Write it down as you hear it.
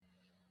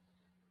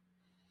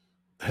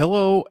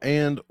Hello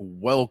and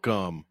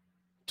welcome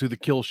to the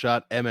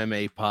KILLSHOT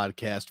MMA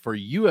podcast for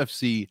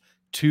UFC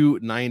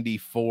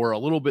 294. A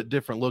little bit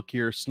different look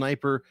here.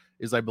 Sniper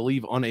is, I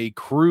believe, on a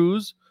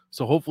cruise,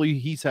 so hopefully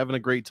he's having a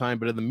great time.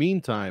 But in the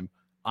meantime,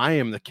 I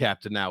am the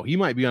captain now. He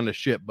might be on the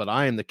ship, but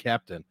I am the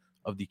captain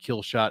of the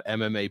KILLSHOT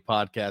MMA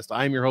podcast.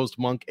 I am your host,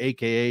 Monk,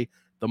 aka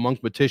the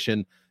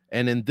Monkmatician.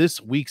 And in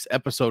this week's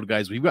episode,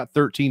 guys, we've got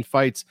 13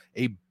 fights,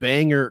 a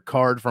banger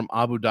card from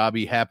Abu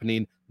Dhabi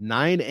happening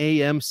 9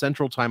 a.m.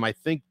 Central Time. I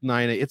think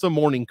 9 a.m. It's a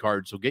morning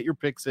card, so get your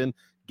picks in,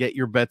 get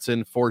your bets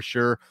in for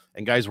sure.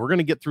 And guys, we're going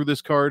to get through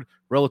this card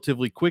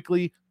relatively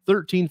quickly.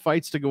 13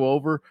 fights to go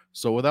over.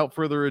 So without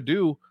further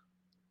ado,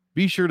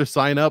 be sure to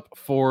sign up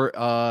for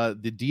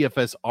the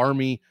DFS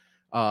Army.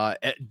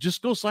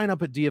 Just go sign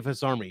up at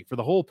DFS Army for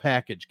the whole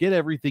package. Get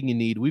everything you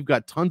need. We've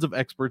got tons of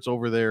experts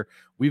over there.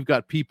 We've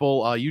got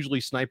people, usually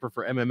Sniper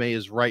for MMA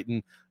is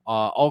writing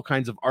all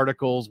kinds of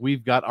articles.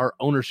 We've got our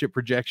ownership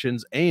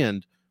projections,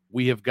 and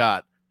we have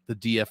got the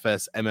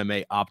DFS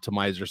MMA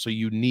optimizer. So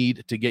you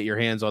need to get your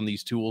hands on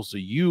these tools so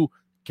you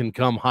can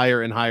come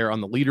higher and higher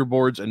on the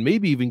leaderboards and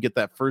maybe even get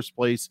that first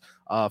place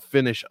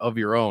finish of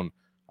your own.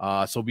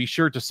 So be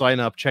sure to sign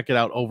up. Check it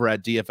out over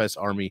at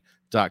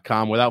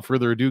dfsarmy.com. Without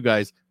further ado,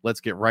 guys,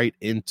 let's get right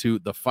into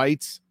the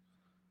fights.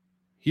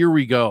 Here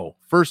we go.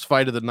 First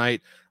fight of the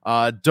night.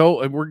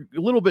 We're a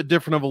little bit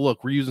different of a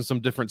look. We're using some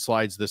different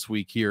slides this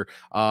week here.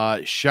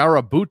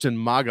 Sharabutin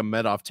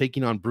Magomedov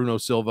taking on Bruno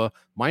Silva.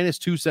 Minus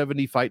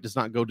 270 fight does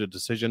not go to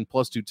decision.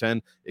 Plus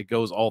 210, it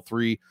goes all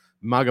three.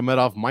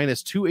 Magomedov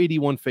minus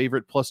 281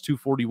 favorite. Plus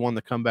 241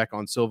 the comeback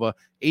on Silva.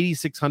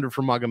 8,600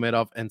 for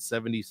Magomedov and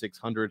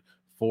 7,600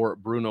 for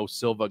Bruno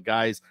Silva.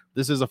 Guys,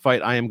 this is a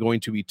fight I am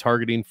going to be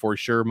targeting for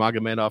sure.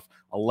 Magomedov,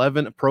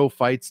 11 pro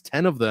fights,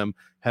 10 of them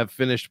have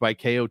finished by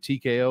KO,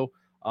 TKO.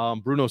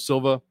 Bruno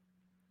Silva,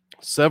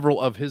 several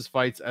of his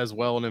fights as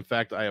well. And in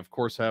fact, I, of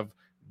course, have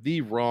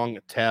the wrong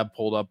tab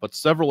pulled up, but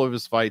several of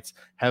his fights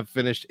have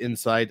finished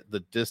inside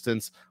the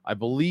distance. I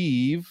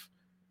believe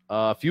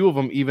a few of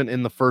them even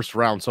in the first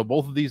round. So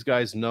both of these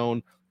guys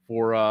known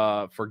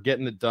for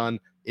getting it done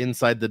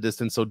inside the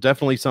distance. So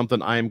definitely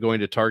something I am going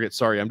to target.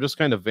 Sorry, I'm just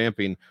kind of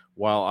vamping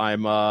while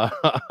I'm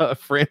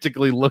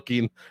frantically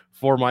looking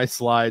for my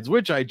slides,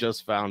 which I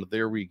just found.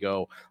 There we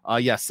go.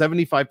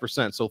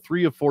 75%. So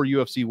 3 of 4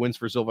 UFC wins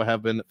for Silva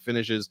have been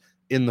finishes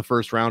in the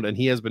first round, and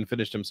he has been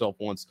finished himself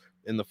once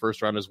in the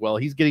first round as well.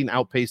 He's getting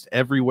outpaced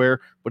everywhere,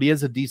 but he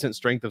has a decent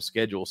strength of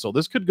schedule. So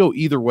this could go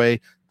either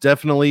way.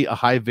 Definitely a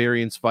high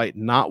variance fight,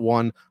 not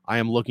one I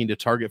am looking to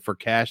target for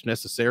cash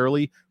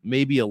necessarily.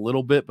 Maybe a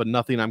little bit, but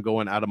nothing I'm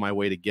going out of my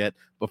way to get.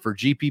 But for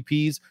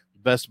GPPs,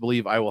 best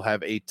believe I will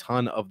have a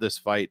ton of this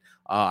fight.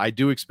 I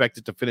do expect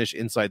it to finish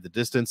inside the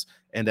distance,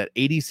 and at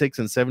 86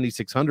 and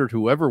 7,600,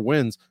 whoever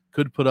wins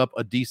could put up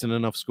a decent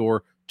enough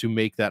score to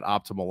make that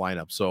optimal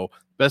lineup. So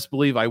best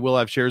believe I will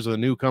have shares of the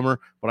newcomer,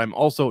 but I'm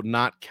also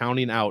not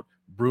counting out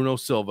Bruno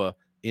Silva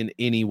in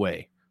any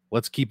way.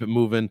 Let's keep it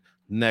moving.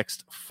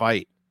 Next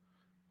fight.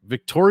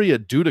 Victoria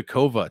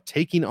Dudikova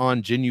taking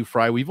on Jinyu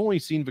Fry. We've only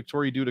seen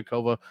Victoria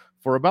Dudikova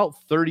for about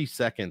 30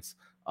 seconds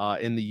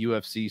in the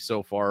UFC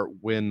so far,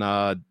 when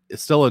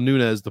Estela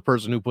Nunes, the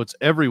person who puts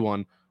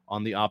everyone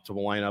on the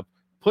optimal lineup,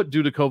 put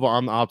Dudikova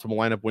on the optimal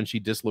lineup when she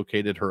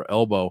dislocated her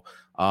elbow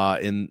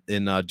in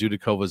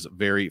Dudikova's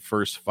very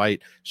first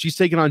fight. She's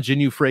taken on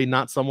Jinyu Fry,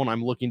 not someone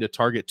I'm looking to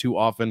target too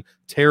often.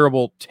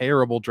 Terrible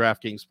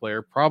DraftKings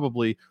player,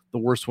 probably the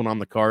worst one on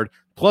the card.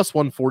 Plus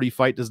 140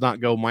 fight does not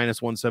go.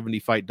 Minus 170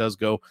 fight does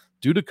go.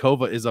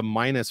 Dudikova is a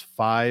minus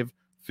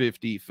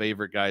 550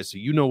 favorite, guys. So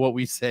you know what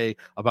we say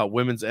about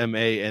women's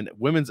MMA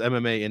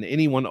and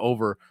anyone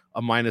over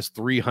a minus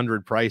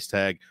 300 price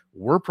tag.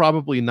 We're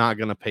probably not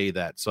going to pay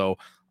that. So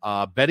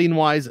betting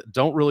wise,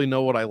 don't really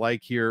know what I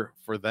like here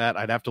for that.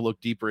 I'd have to look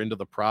deeper into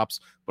the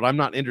props, but I'm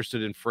not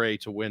interested in Frey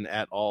to win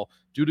at all.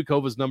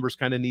 Dudikova's numbers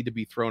kind of need to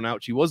be thrown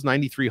out. She was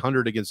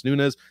 9,300 against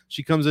Nunes.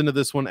 She comes into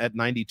this one at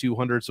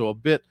 9,200, so a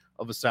bit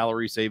of a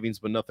salary savings,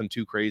 but nothing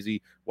too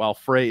crazy, while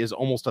Frey is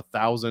almost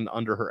 1,000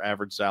 under her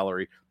average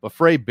salary. But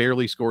Frey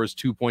barely scores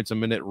 2 points a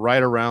minute,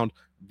 right around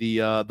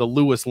the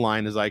Lewis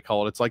line, as I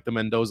call it. It's like the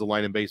Mendoza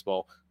line in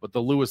baseball, but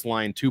the Lewis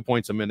line, 2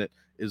 points a minute,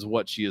 is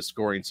what she is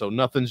scoring. So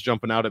nothing's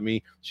jumping out at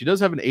me. She does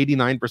have an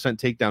 89%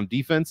 takedown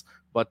defense,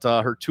 but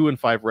her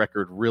 2-5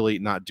 record really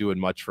not doing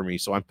much for me.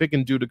 So I'm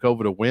picking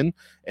Dudikova to win,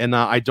 and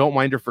I don't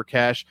mind her for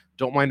cash.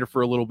 Don't mind her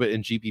for a little bit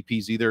in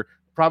GPPs either.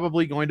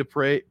 Probably going to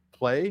play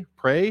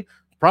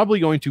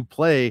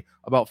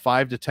about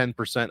 5 to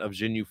 10% of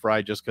Jinyu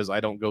Fry, just because I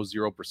don't go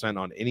 0%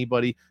 on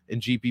anybody in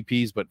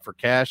GPPs. But for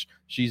cash,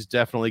 she's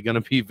definitely going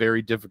to be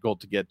very difficult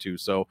to get to.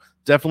 So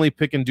definitely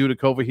picking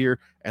Dudikova here,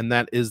 and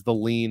that is the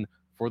lean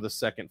for the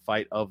second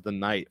fight of the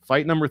night.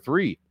 Fight number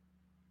 3.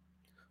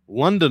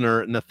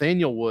 Londoner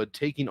Nathaniel Wood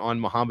taking on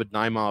Muhammad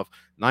Naimov.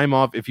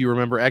 Naimov, if you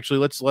remember, actually,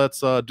 let's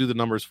do the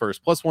numbers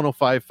first. Plus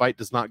 105 fight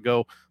does not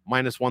go.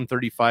 Minus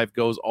 135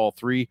 goes all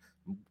three.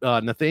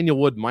 Nathaniel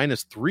Wood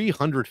minus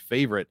 300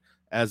 favorite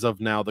as of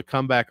now. The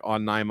comeback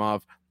on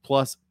Naimov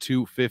plus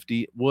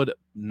 250. Wood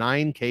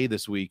 9K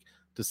this week.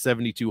 to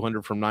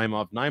 7,200 from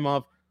Naimov.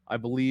 Naimov, I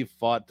believe,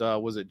 fought,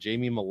 was it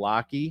Jamie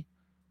Malaki?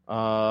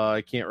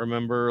 I can't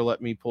remember.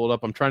 Let me pull it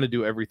up. I'm trying to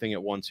do everything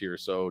at once here,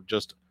 so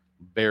just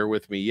bear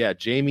with me. Yeah,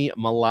 Jamie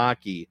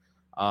Malaki.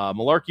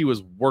 Malarkey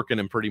was working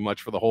him pretty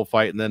much for the whole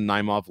fight, and then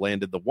Naimov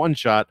landed the one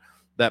shot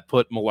that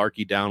put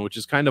Malarkey down, which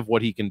is kind of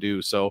what he can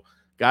do. So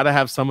got to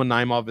have some of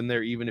Naimov in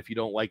there, even if you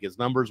don't like his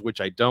numbers,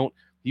 which I don't.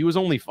 He was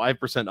only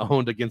 5%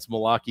 owned against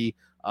Malarkey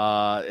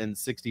and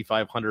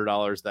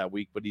 $6,500 that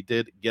week, but he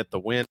did get the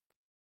win.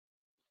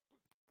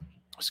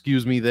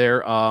 Excuse me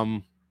there.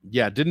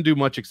 Yeah, didn't do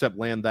much except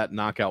land that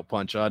knockout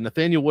punch.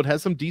 Nathaniel Wood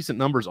has some decent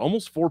numbers,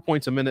 almost 4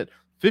 points a minute,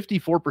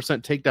 54%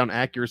 takedown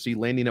accuracy,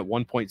 landing at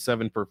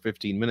 1.7 per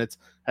 15 minutes,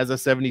 has a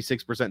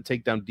 76%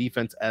 takedown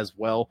defense as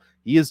well.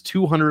 He is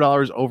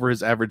 $200 over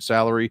his average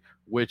salary,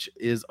 which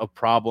is a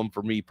problem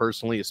for me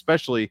personally,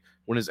 especially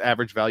when his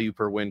average value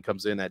per win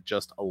comes in at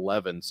just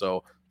 11.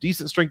 So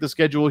decent strength of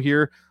schedule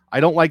here. I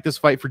don't like this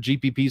fight for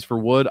GPPs for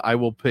Wood. I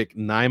will pick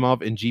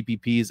Naimov in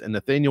GPPs, and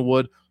Nathaniel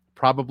Wood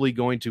probably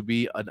going to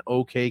be an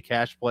okay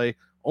cash play,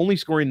 only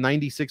scoring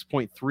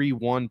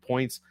 96.31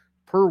 points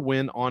per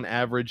win on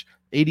average,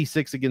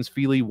 86 against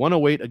Feely,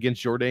 108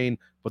 against Jourdain,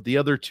 but the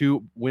other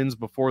two wins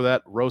before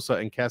that, Rosa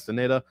and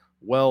Castaneda,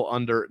 well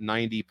under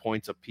 90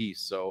 points apiece.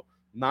 So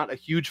not a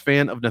huge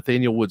fan of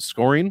Nathaniel Wood's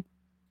scoring,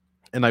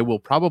 and I will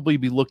probably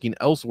be looking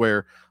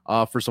elsewhere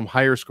for some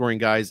higher scoring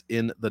guys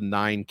in the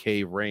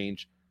 9K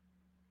range.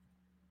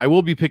 I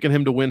will be picking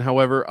him to win,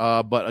 however,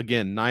 but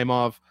again,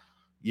 Naimov,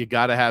 you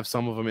got to have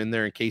some of them in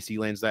there in case he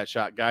lands that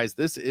shot. Guys,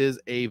 this is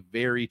a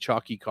very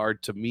chalky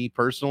card to me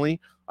personally.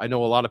 I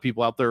know a lot of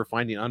people out there are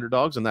finding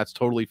underdogs, and that's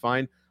totally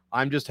fine.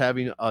 I'm just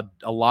having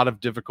a lot of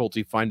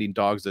difficulty finding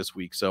dogs this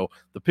week. So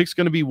the pick's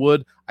going to be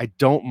Wood. I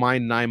don't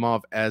mind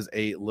Naimov as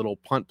a little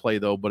punt play,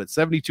 though. But at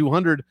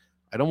 7,200,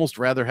 I'd almost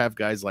rather have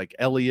guys like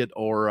Elliott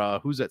or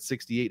who's at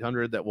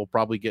 6,800 that we'll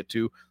probably get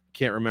to.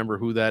 Can't remember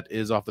who that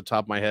is off the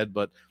top of my head.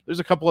 But there's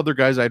a couple other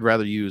guys I'd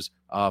rather use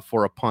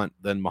for a punt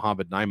than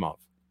Muhammad Naimov.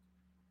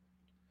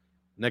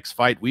 Next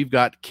fight, we've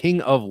got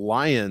King of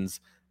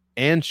Lions,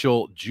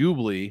 Anshul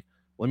Jubilee.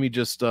 Let me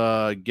just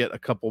get a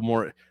couple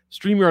more.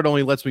 StreamYard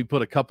only lets me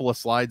put a couple of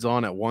slides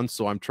on at once,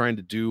 so I'm trying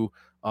to do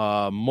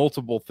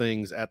multiple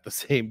things at the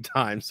same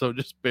time. So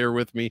just bear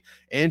with me.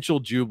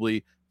 Anshul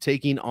Jubilee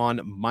taking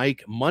on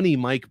Money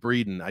Mike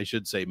Breeden, I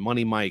should say,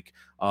 Money Mike,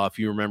 if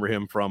you remember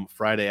him from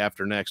Friday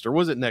After Next, or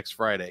was it next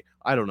Friday?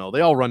 I don't know. They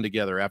all run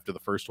together after the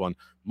first one.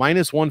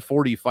 Minus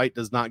 140 fight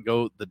does not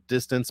go the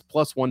distance.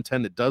 Plus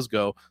 110 it does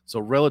go. So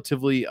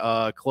relatively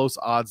close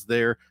odds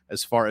there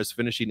as far as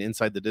finishing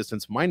inside the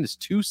distance. Minus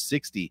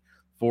 260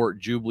 for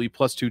Jubilee,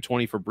 plus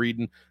 220 for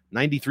Breeden,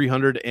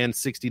 9,300 and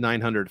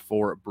 6,900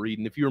 for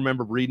Breeden. If you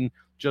remember, Breeden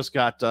just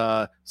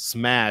got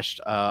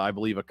smashed, I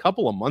believe, a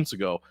couple of months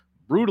ago,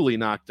 brutally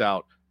knocked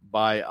out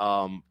by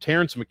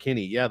Terrence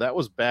McKinney. Yeah, that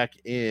was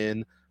back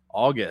in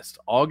August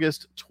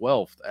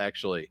 12th,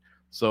 actually.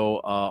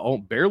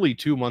 So barely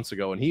 2 months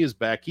ago, and he is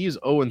back. He is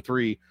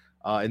 0-3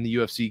 in the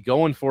UFC,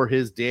 going for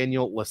his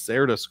Daniel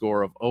Lacerda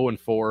score of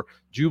 0-4.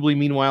 Jubilee,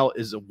 meanwhile,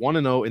 is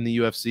 1-0 in the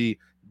UFC.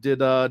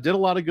 Did a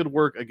lot of good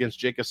work against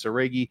Jacob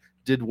Saregi.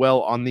 Did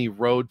well on the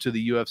road to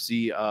the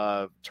UFC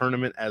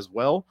tournament as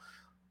well.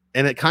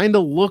 And it kind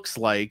of looks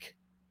like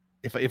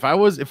if I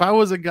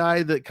was a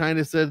guy that kind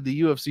of said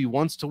the UFC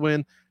wants to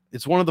win,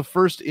 it's one of the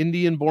first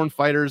Indian-born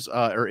fighters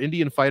or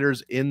Indian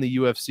fighters in the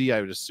UFC. I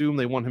would assume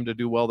they want him to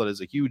do well. That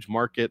is a huge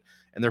market,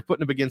 and they're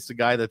putting him against a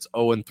guy that's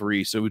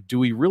 0-3. So do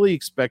we really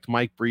expect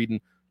Mike Breeden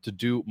to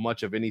do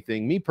much of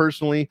anything? Me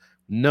personally,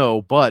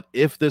 no. But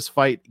if this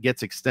fight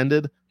gets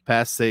extended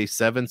past, say,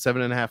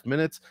 7.5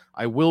 minutes,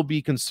 I will be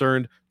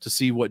concerned to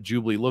see what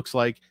Jubilee looks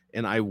like,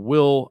 and I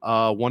will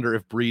wonder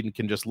if Breeden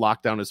can just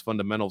lock down his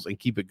fundamentals and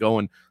keep it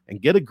going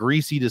and get a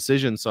greasy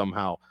decision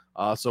somehow.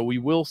 So we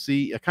will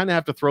see. I kind of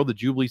have to throw the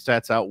Jubilee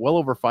stats out. Well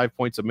over 5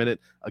 points a minute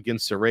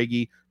against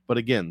Saregi. But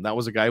again, that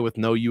was a guy with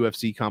no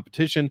UFC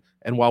competition.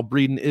 And while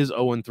Breeden is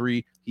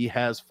 0-3, he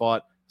has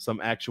fought some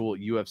actual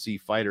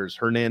UFC fighters,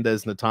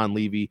 Hernandez, Natan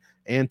Levy,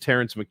 and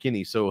Terrence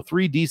McKinney. So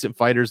 3 decent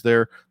fighters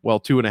there. Well,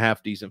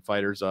 2.5 decent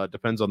fighters.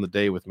 Depends on the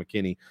day with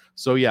McKinney.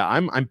 So yeah,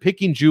 I'm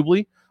picking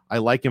Jubilee. I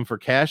like him for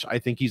cash. I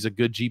think he's a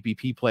good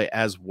GPP play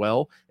as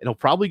well. And he'll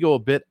probably go a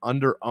bit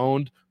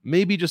under-owned,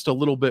 maybe just a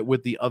little bit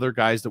with the other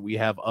guys that we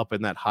have up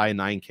in that high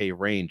 9K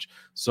range.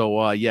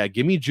 So yeah,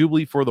 give me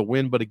Jubilee for the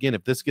win. But again,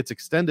 if this gets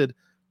extended,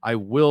 I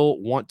will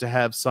want to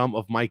have some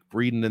of Mike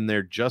Breeden in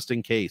there just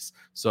in case.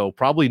 So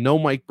probably no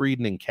Mike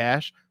Breeden in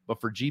cash,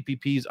 but for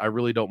GPPs, I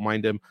really don't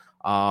mind him.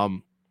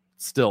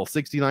 Still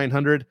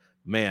 6,900,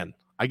 man.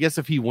 I guess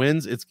if he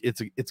wins, it's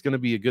going to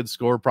be a good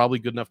score, probably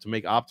good enough to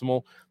make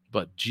optimal.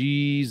 But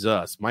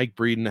Jesus, Mike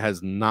Breeden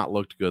has not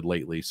looked good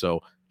lately,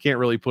 so can't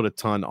really put a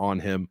ton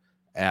on him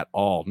at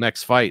all.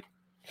 Next fight,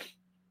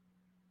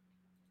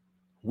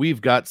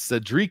 we've got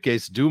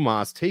Cedriques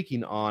Dumas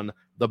taking on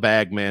the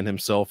bag man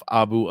himself,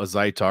 Abu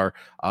Azaitar.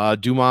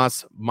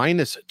 Dumas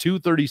minus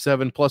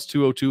 237 plus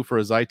 202 for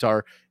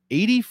Azaitar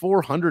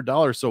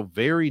 $8,400. So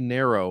very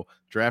narrow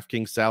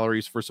DraftKings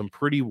salaries for some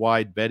pretty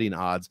wide betting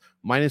odds.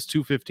 Minus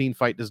 215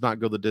 fight does not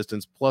go the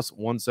distance. Plus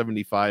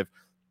 175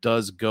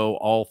 does go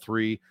all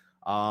three.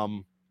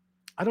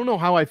 I don't know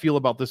how I feel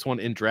about this one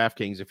in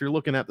DraftKings. If you're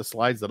looking at the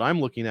slides that I'm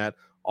looking at,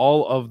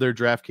 all of their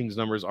DraftKings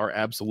numbers are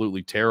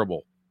absolutely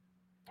terrible.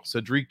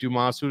 Cedric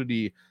Dumas, who did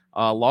he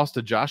lost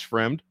to Josh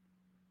Fremd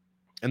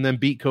and then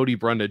beat Cody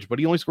Brundage, but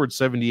he only scored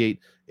 78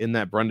 in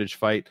that Brundage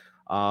fight.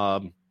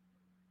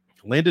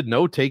 Landed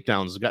no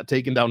takedowns, got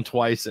taken down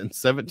twice, and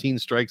 17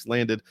 strikes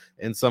landed,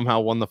 and somehow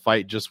won the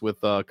fight just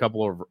with a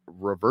couple of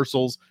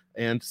reversals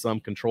and some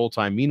control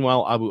time.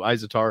 Meanwhile, Abu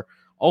Izatar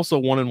also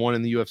 1-1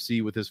 in the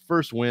UFC with his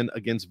first win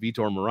against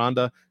Vitor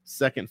Miranda.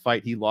 Second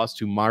fight, he lost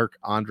to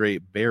Marc-Andre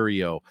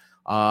Barrio.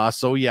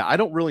 So yeah, I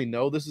don't really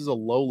know. This is a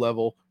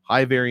low-level,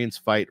 high-variance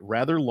fight.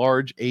 Rather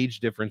large age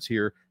difference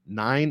here.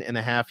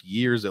 9.5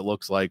 years, it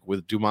looks like,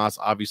 with Dumas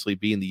obviously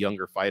being the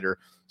younger fighter.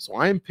 So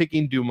I'm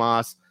picking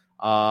Dumas.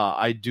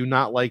 I do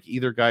not like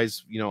either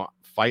guy's,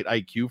 fight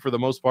IQ for the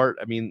most part.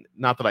 I mean,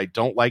 not that I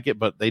don't like it,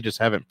 but they just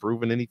haven't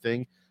proven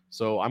anything.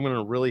 So I'm going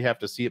to really have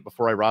to see it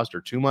before I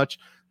roster too much.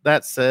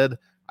 That said,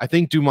 I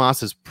think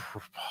Dumas is,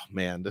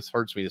 this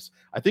hurts me.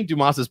 I think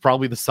Dumas is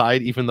probably the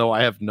side, even though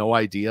I have no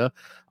idea.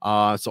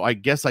 So I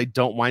guess I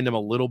don't mind him a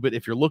little bit.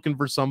 If you're looking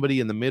for somebody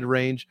in the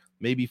mid-range,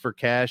 maybe for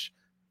cash,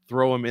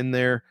 throw him in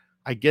there.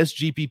 I guess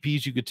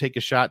GPPs you could take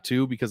a shot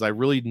too, because I'm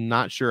really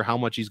not sure how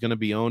much he's going to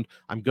be owned.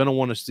 I'm going to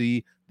want to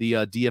see the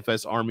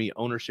DFS Army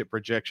ownership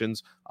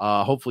projections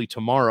hopefully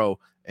tomorrow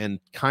and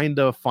kind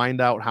of find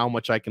out how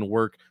much I can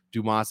work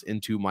Dumas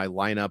into my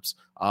lineups.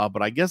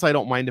 But I guess I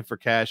don't mind it for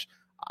cash.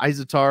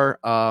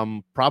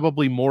 Izatar,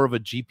 probably more of a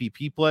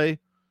GPP play.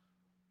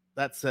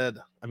 That said,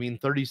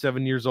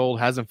 37 years old,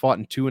 hasn't fought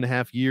in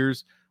 2.5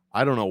 years.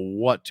 I don't know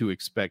what to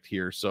expect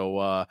here.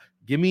 So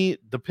give me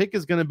the pick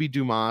is going to be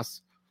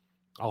Dumas.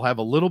 I'll have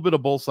a little bit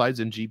of both sides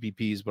in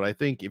GPPs, but I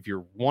think if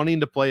you're wanting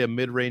to play a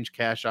mid-range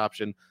cash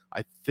option,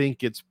 I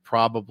think it's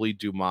probably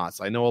Dumas.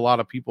 I know a lot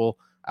of people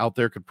out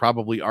there could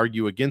probably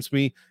argue against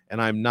me,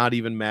 and I'm not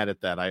even mad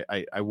at that.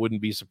 I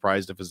wouldn't be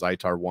surprised if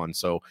Izatar won.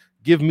 So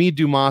give me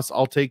Dumas.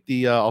 I'll take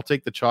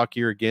the chalk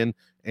here again,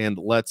 and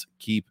let's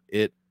keep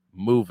it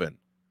moving.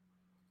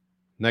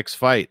 Next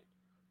fight,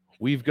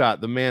 we've got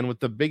the man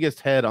with the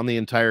biggest head on the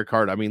entire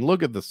card.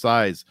 Look at the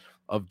size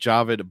of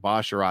Javid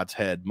Basharat's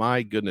head.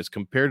 My goodness,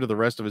 compared to the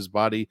rest of his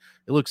body,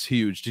 it looks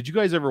huge. Did you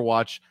guys ever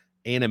watch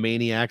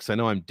Animaniacs? I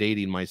know I'm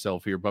dating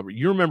myself here, but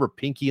you remember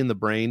Pinky and the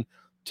Brain?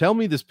 Tell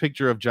me this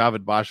picture of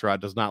Javid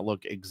Basharat does not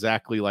look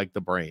exactly like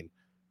the Brain.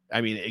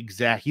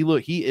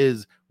 He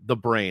is the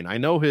Brain. I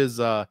know his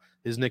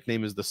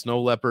nickname is the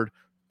Snow Leopard,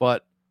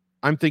 but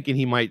I'm thinking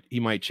he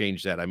might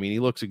change that. He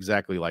looks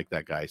exactly like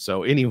that guy.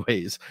 So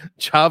anyways,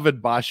 Javid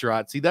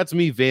Basharat. See, that's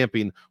me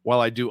vamping while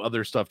I do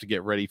other stuff to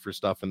get ready for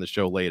stuff in the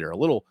show later. A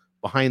little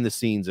behind the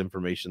scenes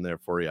information there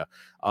for you.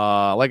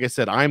 Like I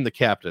said, I'm the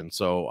captain,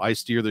 so I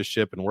steer this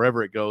ship, and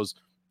wherever it goes,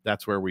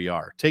 that's where we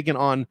are. Taking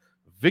on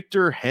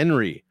Victor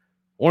Henry,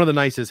 one of the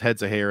nicest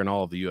heads of hair in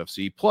all of the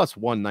UFC, plus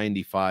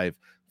 195.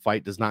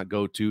 Fight does not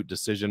go to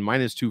decision.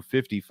 Minus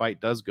 250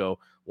 fight does go.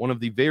 One of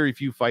the very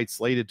few fights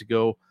slated to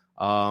go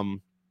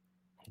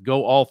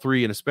all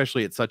three, and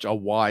especially at such a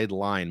wide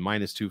line,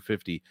 minus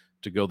 250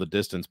 to go the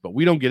distance. But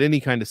we don't get any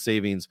kind of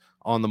savings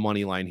on the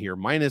money line here.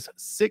 Minus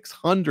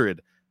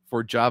 600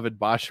 for Javid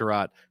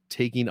Basharat,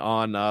 taking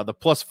on the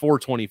plus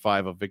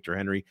 425 of Victor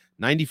Henry.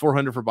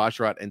 9,400 for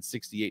Basharat and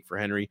 68 for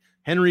Henry.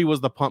 Henry was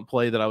the punt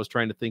play that I was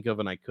trying to think of,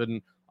 and I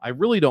couldn't. I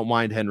really don't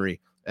mind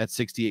Henry at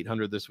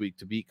 6,800 this week,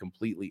 to be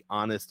completely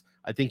honest.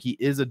 I think he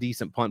is a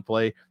decent punt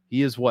play.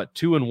 He is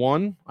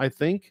 2-1, I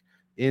think,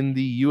 in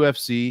the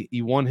UFC.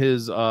 He won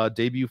his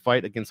debut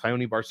fight against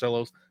Raoni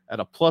Barcelos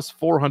at a plus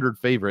 400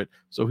 favorite,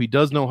 so he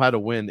does know how to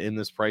win in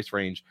this price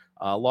range.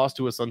 Lost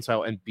to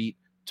Asuncao and beat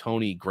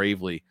Tony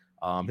Gravely.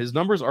 His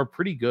numbers are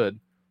pretty good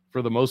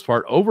for the most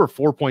part. Over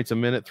 4 points a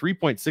minute,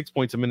 3.6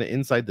 points a minute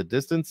inside the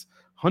distance,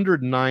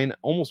 109,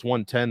 almost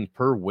 110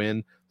 per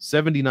win,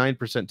 79%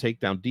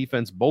 takedown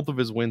defense. Both of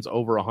his wins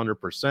over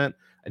 100%,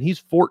 and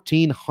he's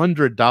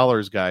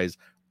 $1,400, guys,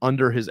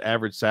 under his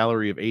average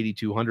salary of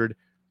 $8,200. And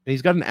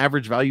he's got an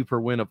average value per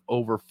win of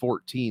over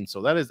 14.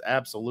 So that is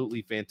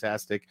absolutely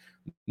fantastic.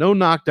 No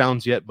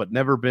knockdowns yet, but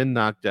never been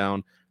knocked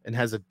down, and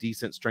has a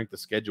decent strength of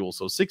schedule.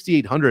 So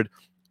 6,800,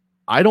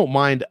 I don't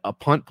mind a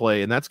punt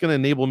play, and that's going to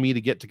enable me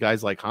to get to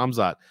guys like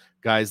Hamzat,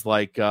 guys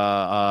like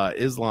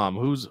Islam.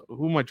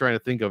 Who am I trying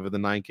to think of in the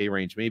 9K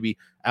range? Maybe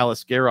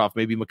Aliskerov,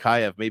 maybe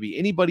Makhachev, maybe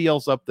anybody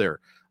else up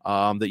there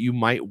that you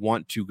might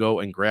want to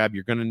go and grab.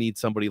 You're going to need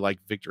somebody like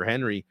Victor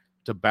Henry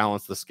to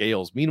balance the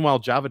scales.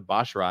 Meanwhile, Javid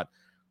Basharat,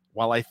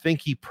 while I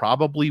think he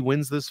probably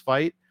wins this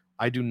fight,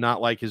 I do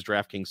not like his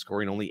DraftKings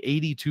scoring. Only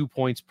 82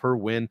 points per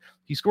win.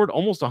 He scored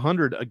almost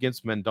 100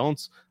 against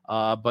Mendonce,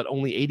 but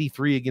only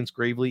 83 against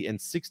Gravely and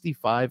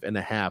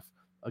 65.5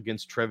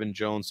 against Trevin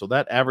Jones. So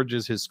that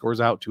averages his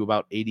scores out to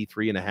about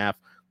 83.5.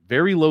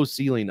 Very low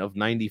ceiling of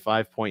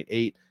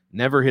 95.8.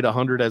 Never hit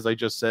 100, as I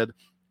just said.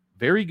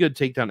 Very good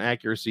takedown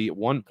accuracy,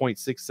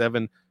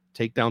 1.67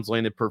 takedowns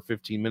landed per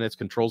 15 minutes,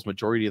 controls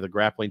majority of the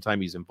grappling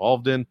time he's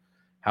involved in.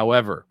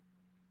 However,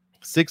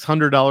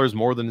 $600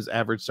 more than his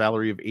average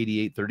salary of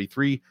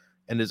 $88.33,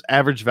 and his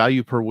average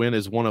value per win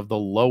is one of the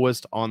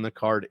lowest on the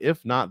card,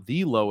 if not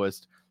the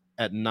lowest,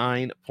 at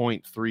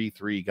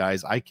 9.33.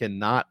 Guys, I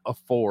cannot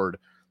afford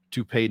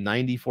to pay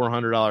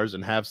 $9,400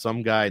 and have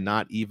some guy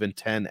not even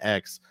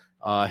 10x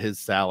his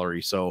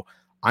salary. So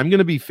I'm going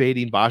to be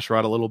fading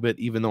Basharat a little bit,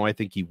 even though I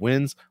think he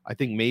wins. I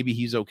think maybe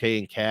he's okay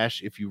in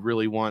cash if you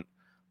really want,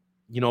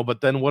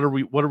 but then what are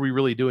we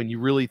really doing? You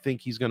really think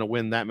he's going to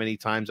win that many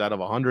times out of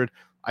 100?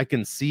 I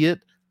can see it,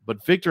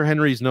 but Victor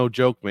Henry's no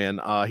joke, man.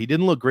 He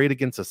didn't look great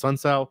against the Sun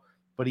Tzu,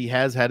 but he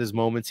has had his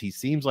moments. He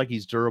seems like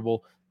he's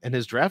durable, and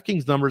his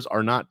DraftKings numbers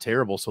are not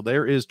terrible. So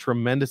there is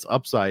tremendous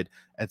upside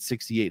at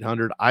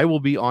 6,800. I will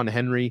be on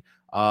Henry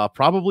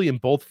probably in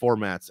both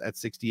formats at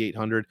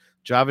 6,800.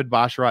 Javid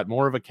Basharat,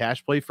 more of a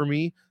cash play for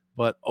me,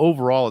 but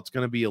overall it's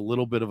going to be a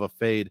little bit of a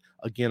fade.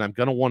 Again, I'm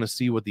going to want to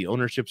see what the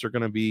ownerships are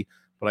going to be,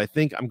 but I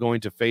think I'm going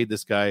to fade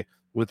this guy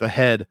with a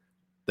head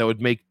that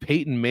would make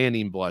Peyton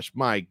Manning blush.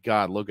 My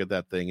God, look at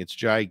that thing. It's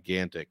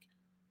gigantic.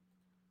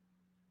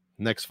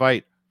 Next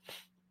fight,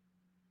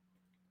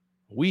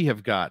 we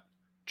have got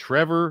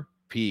Trevor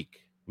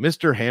Peek,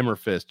 Mr.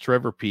 Hammerfist,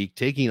 Trevor Peek,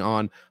 taking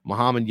on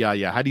Muhammad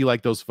Yahya. How do you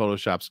like those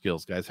Photoshop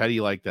skills, guys? How do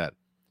you like that?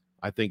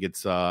 I think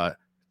it's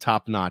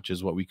top notch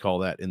is what we call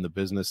that in the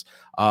business.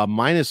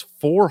 Minus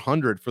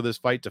 400 for this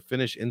fight to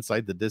finish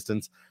inside the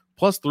distance.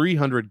 Plus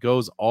 300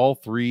 goes all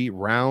 3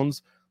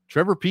 rounds.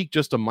 Trevor Peek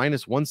just a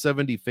minus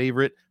 170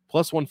 favorite.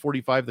 Plus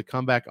 145 the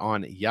comeback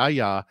on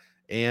Yahya.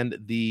 And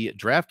the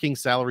DraftKings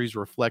salaries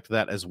reflect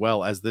that as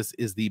well, as this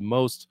is the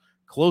most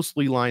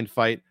closely lined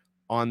fight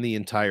on the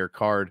entire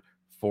card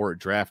for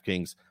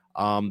DraftKings.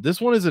 This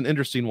one is an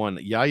interesting one.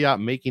 Yahya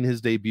making his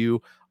debut.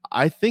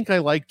 I think I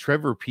like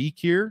Trevor Peek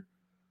here,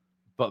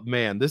 but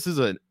man, this is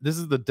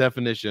the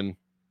definition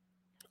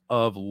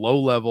of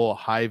low-level,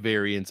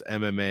 high-variance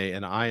MMA,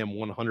 and I am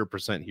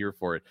 100% here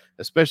for it,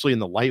 especially in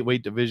the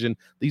lightweight division.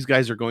 These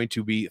guys are going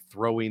to be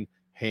throwing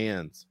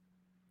hands.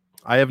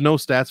 I have no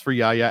stats for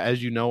Yahya.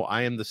 As you know,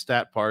 I am the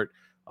stat part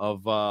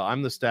of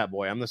I'm the stat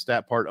boy. I'm the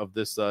stat part of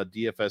this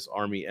DFS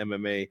Army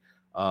MMA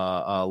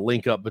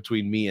link up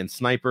between me and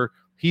Sniper.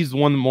 He's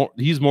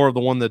more of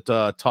the one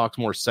that talks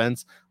more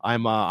sense.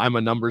 I'm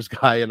a numbers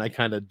guy, and I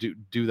kind of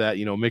do that,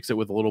 mix it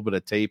with a little bit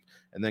of tape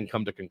and then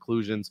come to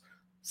conclusions.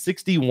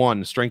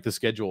 61 strength of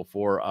schedule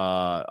for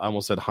I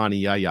almost said Hani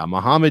Yahya.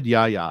 Muhammad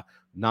Yahya,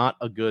 not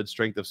a good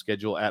strength of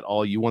schedule at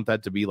all. You want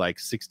that to be like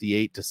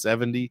 68 to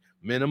 70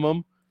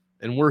 minimum,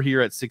 and we're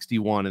here at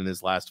 61 in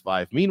his last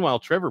 5. Meanwhile,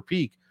 Trevor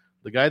Peek,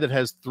 the guy that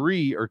has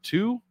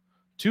two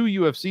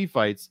UFC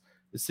fights,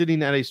 is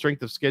sitting at a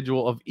strength of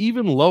schedule of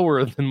even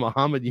lower than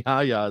Muhammad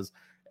Yahya's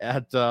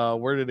at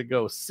where did it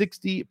go?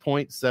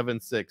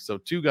 60.76. So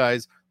 2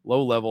 guys,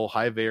 low level,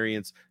 high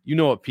variance. You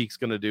know what Peek's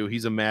going to do.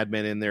 He's a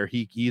madman in there.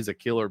 He's a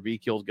kill or be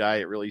killed guy.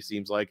 It really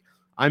seems like.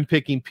 I'm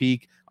picking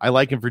Peek. I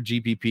like him for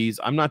GPPs.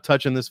 I'm not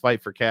touching this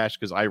fight for cash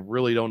because I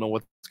really don't know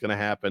what's going to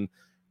happen.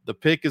 The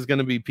pick is going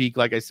to be Peek.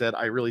 Like I said,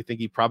 I really think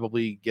he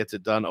probably gets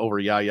it done over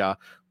Yahya,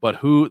 but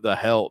who the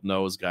hell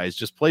knows, guys?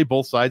 Just play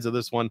both sides of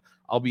this one.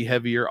 I'll be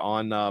heavier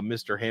on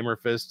Mr.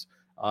 Hammerfist,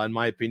 in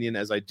my opinion,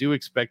 as I do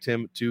expect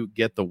him to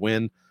get the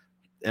win.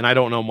 And I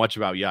don't know much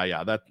about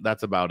Yahya.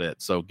 That's about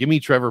it. So give me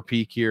Trevor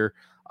Peek here,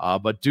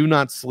 but do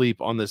not sleep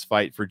on this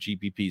fight for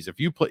GPPs. If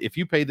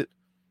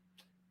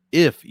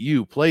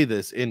you play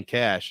this in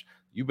cash,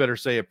 you better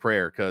say a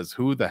prayer, because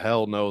who the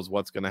hell knows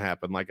what's going to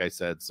happen, like I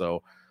said.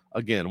 So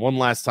again, one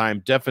last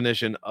time,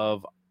 definition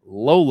of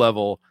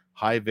low-level,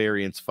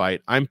 high-variance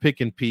fight. I'm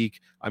picking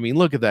Peek. I mean,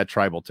 look at that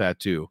tribal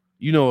tattoo.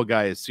 You know a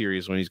guy is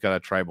serious when he's got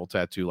a tribal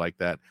tattoo like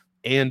that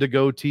and a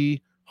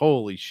goatee.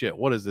 Holy shit,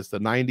 what is this, the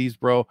 90s,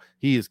 bro?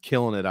 He is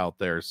killing it out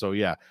there. So,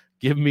 yeah,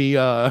 give me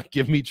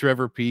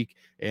Trevor Peek,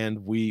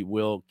 and we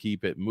will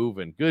keep it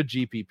moving. Good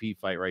GPP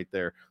fight right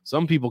there.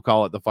 Some people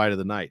call it the fight of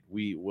the night.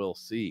 We will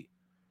see.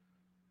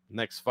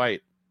 Next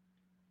fight.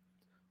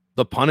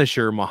 The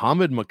Punisher,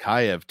 Muhammad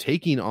Makhachev,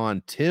 taking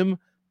on Tim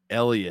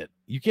Elliott.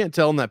 You can't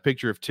tell in that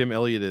picture if Tim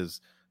Elliott is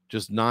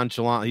just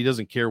nonchalant. He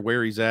doesn't care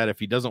where he's at, if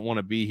he doesn't want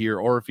to be here,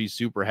 or if he's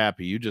super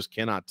happy. You just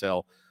cannot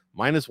tell.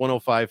 Minus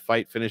 105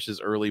 fight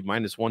finishes early.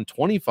 Minus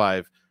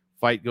 125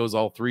 fight goes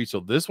all 3. So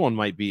this one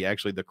might be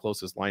actually the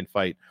closest line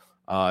fight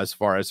as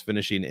far as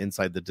finishing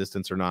inside the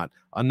distance or not.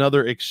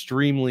 Another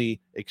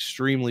extremely,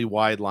 extremely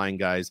wide line,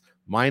 guys.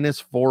 Minus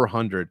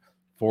 400.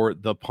 For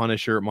the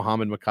Punisher,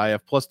 Muhammad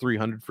Makhachev, plus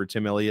 300 for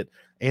Tim Elliott.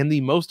 And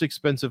the most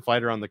expensive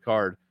fighter on the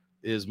card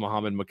is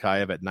Muhammad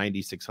Makhachev at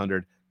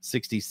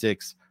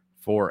 9,666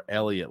 for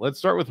Elliott. Let's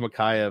start with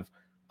Makhachev.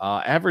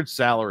 Average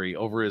salary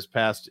over his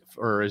 4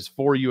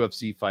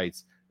 UFC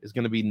fights is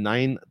going to be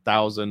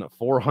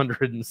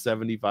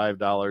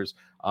 $9,475.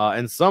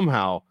 And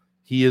somehow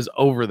he is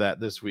over that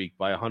this week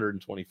by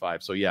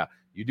 125. So yeah,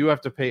 you do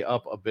have to pay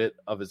up a bit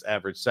of his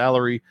average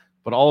salary,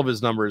 but all of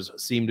his numbers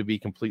seem to be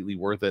completely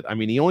worth it. I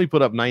mean, he only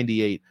put up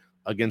 98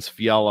 against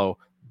Filo,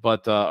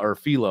 but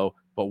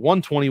but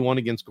 121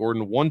 against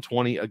Gordon,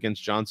 120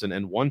 against Johnson,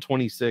 and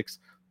 126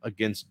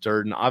 against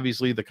Durden.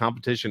 Obviously, the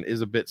competition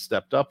is a bit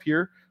stepped up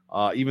here,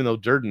 even though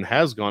Durden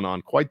has gone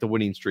on quite the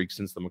winning streak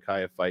since the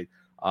Makhachev fight.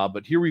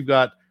 But here we've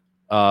got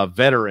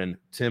veteran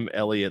Tim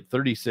Elliott,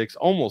 36,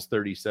 almost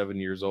 37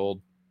 years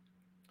old.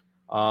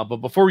 But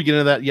before we get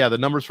into that, the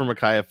numbers for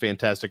Makhachev,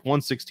 fantastic.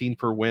 116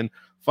 per win,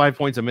 5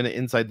 points a minute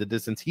inside the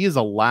distance. He is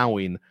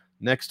allowing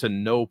next to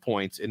no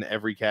points in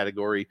every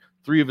category.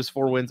 3 of his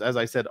 4 wins, as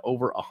I said,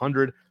 over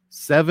 100.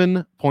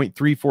 7.34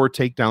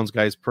 takedowns,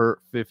 guys, per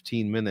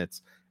 15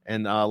 minutes.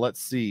 And let's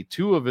see,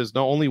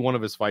 only one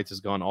of his fights has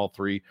gone all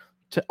 3.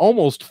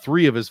 Almost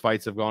 3 of his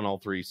fights have gone all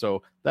 3.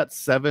 So that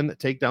 7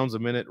 takedowns a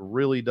minute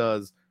really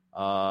does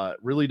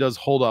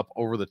hold up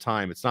over the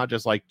time. It's not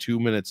just like 2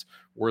 minutes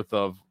worth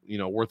of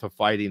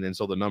fighting, and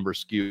so the numbers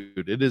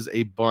skewed. It is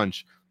a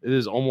bunch. It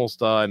is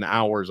almost an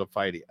hours of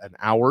fighting.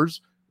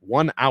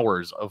 1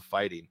 hours of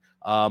fighting.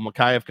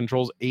 Makhachev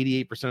controls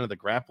 88% of the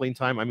grappling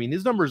time. I mean,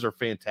 his numbers are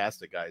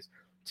fantastic, guys.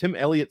 Tim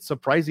Elliott,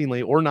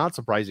 surprisingly or not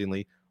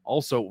surprisingly,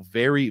 also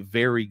very,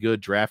 very good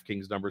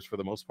DraftKings numbers for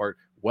the most part.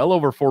 Well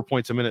over 4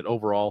 points a minute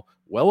overall.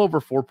 Well over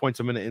 4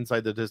 points a minute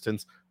inside the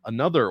distance.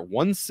 Another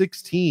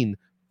 116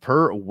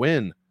 per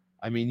win.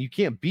 I mean, you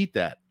can't beat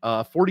that.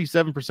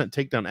 47%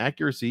 takedown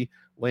accuracy,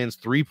 lands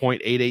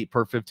 3.88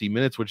 per 50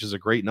 minutes, which is a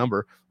great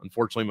number.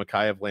 Unfortunately,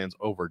 Makhachev lands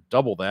over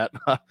double that.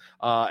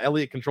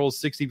 Elliott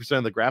controls 60%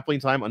 of the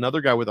grappling time.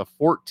 Another guy with a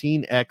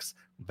 14x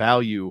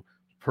value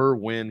per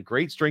win.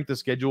 Great strength of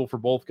schedule for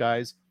both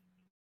guys.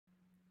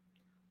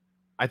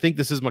 I think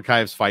this is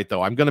Makhachev's fight,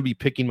 though. I'm going to be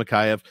picking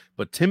Makhachev,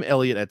 but Tim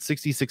Elliott at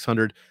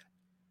 6,600,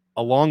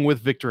 along with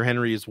Victor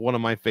Henry, is one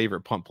of my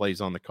favorite punt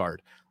plays on the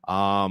card.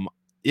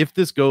 If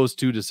this goes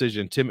to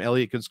decision, Tim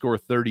Elliott could score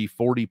 30,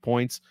 40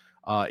 points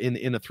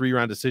in a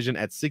 3-round decision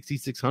at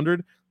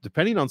 6,600.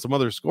 Depending on some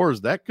other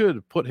scores, that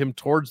could put him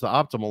towards the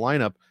optimal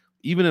lineup,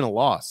 even in a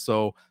loss.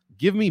 So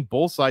give me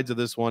both sides of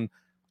this one.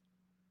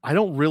 I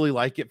don't really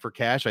like it for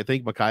cash. I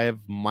think Makhachev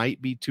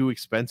might be too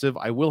expensive.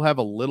 I will have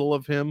a little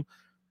of him,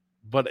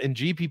 but in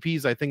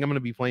GPPs, I think I'm going to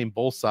be playing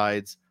both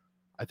sides.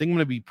 I think I'm going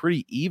to be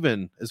pretty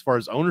even as far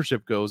as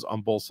ownership goes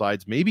on both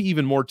sides. Maybe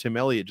even more Tim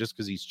Elliott just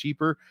because he's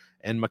cheaper.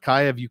 And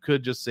Makhachev, you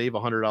could just save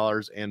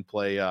 $100 and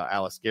play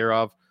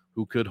Alaskarov,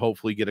 who could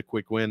hopefully get a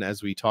quick win,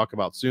 as we talk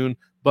about soon,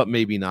 but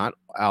maybe not.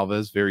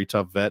 Alves, very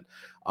tough vet.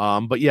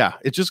 But yeah,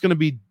 it's just going to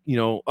be,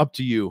 up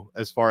to you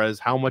as far as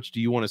how much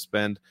do you want to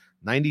spend.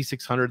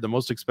 9,600, the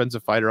most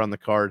expensive fighter on the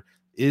card.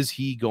 Is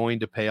he going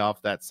to pay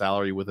off that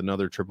salary with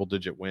another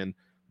triple-digit win?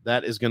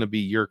 That is going to be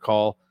your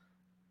call.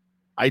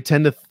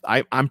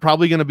 I'm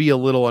probably going to be a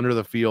little under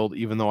the field,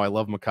 even though I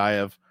love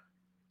Makhachev.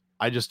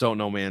 I just don't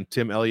know, man.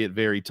 Tim Elliott,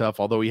 very tough.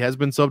 Although he has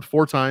been subbed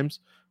 4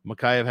 times.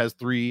 Makhachev has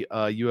 3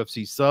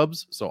 UFC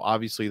subs. So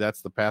obviously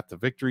that's the path to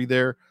victory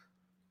there.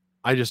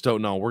 I just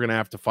don't know. We're going to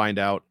have to find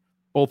out.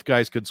 Both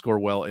guys could score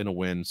well in a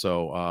win.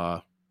 So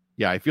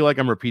I feel like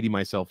I'm repeating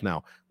myself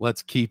now.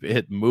 Let's keep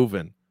it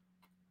moving.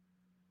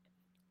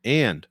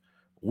 And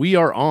we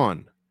are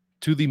on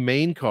to the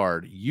main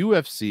card,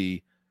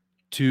 UFC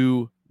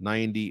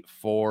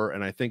 294,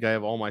 and I think I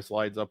have all my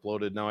slides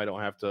uploaded. Now I don't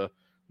have to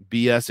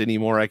BS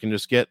anymore. I can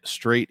just get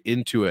straight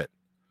into it.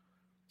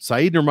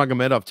 Said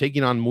Nurmagomedov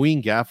taking on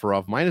Muin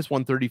Gafurov.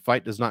 -130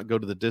 fight does not go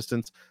to the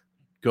distance.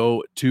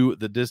 Go to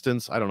the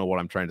distance. I don't know what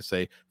I'm trying to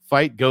say.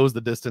 Fight goes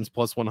the distance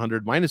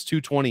 +100.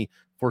 -220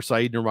 for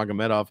Said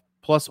Nurmagomedov.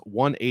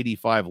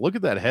 +185. Look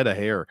at that head of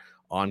hair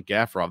on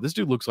Gafurov. This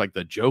dude looks like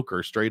the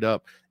Joker straight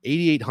up.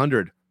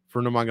 8,800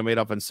 for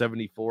Nurmagomedov and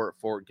 74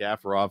 for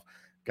Gafurov.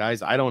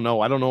 Guys, I don't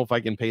know. I don't know if I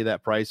can pay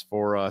that price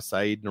for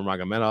Said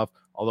Nurmagomedov,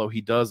 although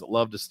he does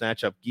love to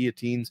snatch up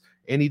guillotines,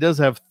 and he does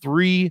have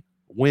 3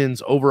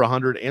 wins over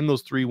 100, and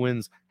those 3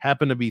 wins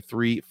happen to be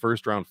 3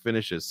 first-round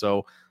finishes.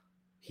 So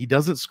he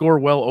doesn't score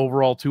well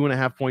overall,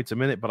 2.5 points a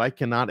minute, but I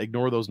cannot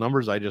ignore those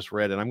numbers I just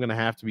read, and I'm going to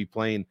have to be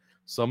playing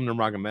some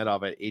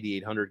Nurmagomedov at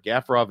 8,800.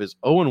 Gafurov is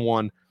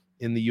 0-1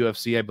 in the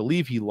UFC. I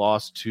believe he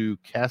lost to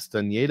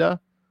Castaneda,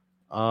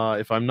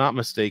 if I'm not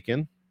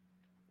mistaken.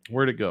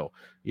 Where'd it go?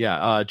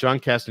 John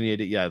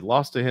Castaneda.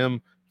 Lost to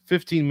him.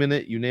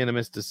 15-minute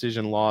unanimous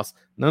decision loss.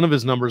 None of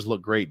his numbers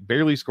look great.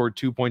 Barely scored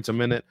 2 points a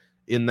minute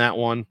in that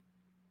one.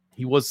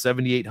 He was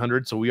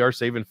 7,800, so we are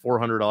saving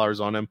 $400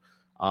 on him.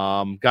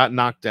 Got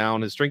knocked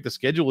down. His strength of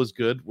schedule is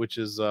good, which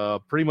is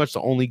pretty much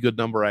the only good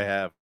number I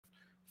have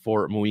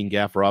for Muin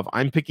Gafurov.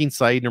 I'm picking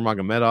Said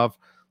Nurmagomedov.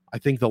 I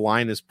think the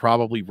line is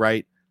probably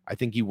right. I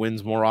think he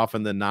wins more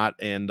often than not,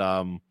 and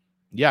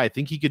I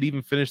think he could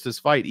even finish this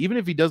fight. Even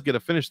if he does get a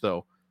finish,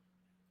 though,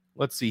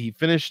 let's see. He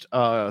finished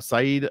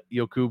Said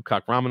Yokub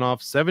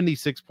Kakramanov,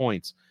 76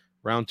 points,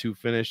 round 2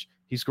 finish.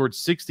 He scored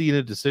 60 in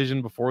a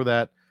decision before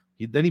that.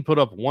 He put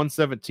up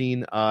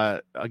 117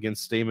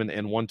 against Stamen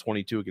and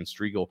 122 against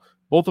Striegel.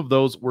 Both of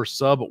those were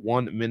sub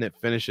 1 minute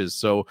finishes.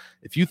 So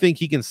if you think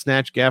he can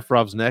snatch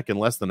Gafurov's neck in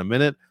less than a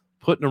minute,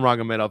 put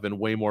Nurmagomedov in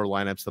way more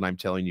lineups than I'm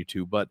telling you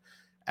to. But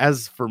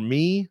as for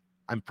me,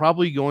 I'm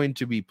probably going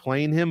to be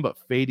playing him, but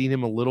fading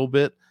him a little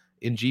bit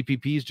in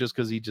GPPs just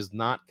because he does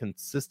not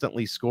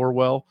consistently score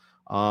well.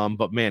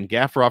 But man,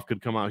 Gafarov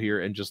could come out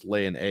here and just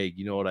lay an egg.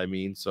 You know what I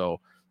mean? So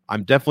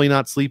I'm definitely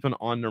not sleeping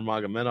on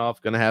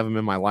Nurmagomedov. Going to have him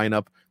in my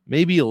lineup.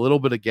 Maybe a little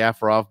bit of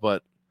Gafarov,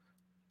 but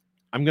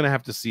I'm going to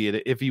have to see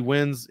it. If he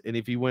wins,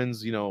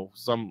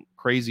 some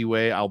crazy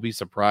way, I'll be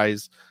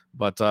surprised.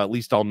 But at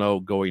least I'll know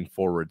going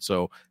forward.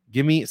 So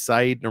give me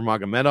Said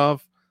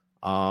Nurmagomedov.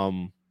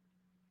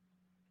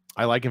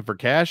 I like him for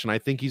cash, and I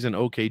think he's an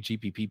okay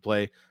GPP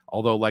play.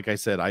 Although, like I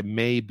said, I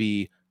may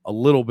be a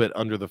little bit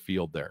under the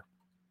field there.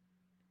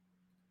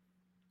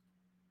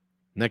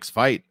 Next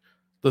fight,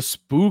 the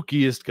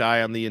spookiest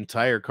guy on the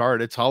entire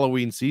card. It's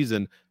Halloween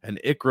season, and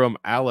Ikram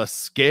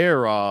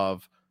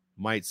Aliskerov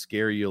might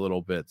scare you a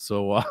little bit.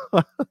 So,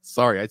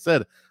 sorry, I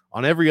said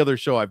on every other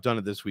show I've done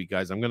it this week,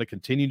 guys. I'm going to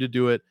continue to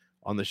do it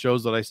on the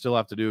shows that I still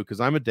have to do because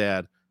I'm a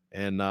dad,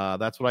 and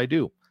that's what I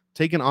do.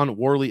 Taking on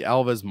Warlley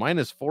Alves,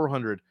 minus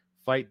 400.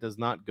 Fight does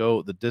not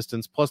go the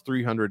distance. Plus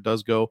 300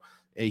 does go.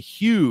 A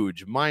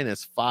huge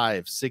minus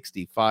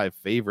 565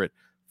 favorite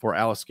for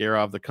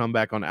Aliskerov. The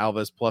comeback on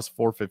Alves, plus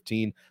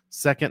 415.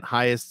 Second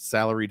highest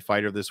salaried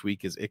fighter this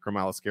week is Ikram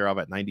Aliskerov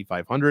at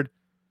 9,500.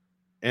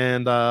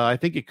 And I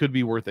think it could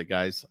be worth it,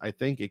 guys. I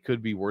think it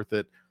could be worth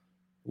it.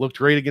 Looked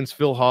great against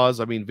Phil Hawes.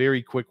 I mean,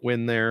 very quick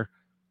win there.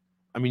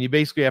 I mean, you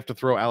basically have to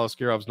throw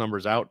Aliskerov's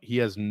numbers out. He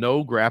has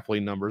no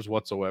grappling numbers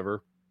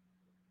whatsoever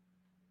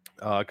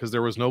because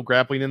there was no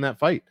grappling in that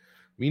fight.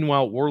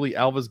 Meanwhile, Warlley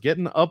Alves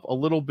getting up a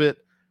little bit.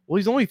 Well,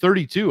 he's only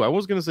 32. I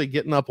was going to say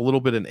getting up a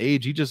little bit in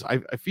age. I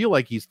feel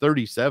like he's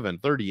 37,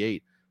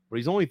 38, but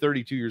he's only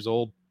 32 years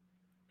old.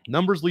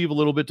 Numbers leave a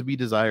little bit to be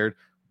desired.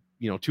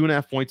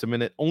 2.5 points a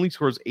minute. Only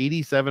scores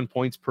 87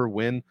 points per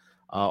win.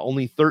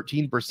 Only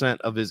 13%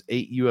 of his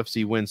 8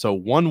 UFC wins. So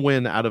 1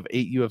 win out of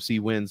 8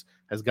 UFC wins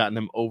has gotten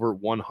him over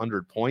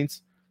 100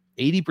 points.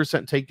 80%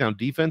 takedown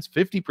defense,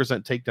 50%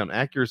 takedown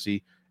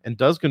accuracy, and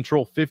does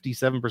control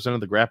 57%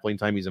 of the grappling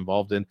time he's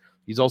involved in.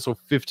 He's also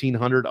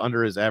 1,500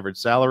 under his average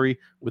salary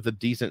with a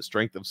decent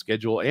strength of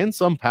schedule and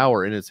some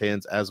power in his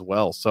hands as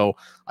well. So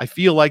I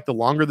feel like the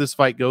longer this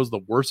fight goes, the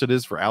worse it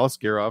is for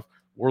Aliskerov.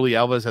 Warlley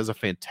Alves has a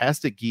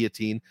fantastic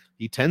guillotine.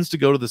 He tends to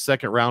go to the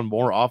second round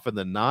more often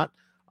than not.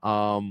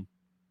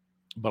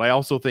 But I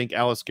also think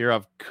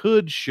Aliskerov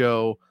could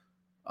show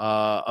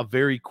a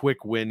very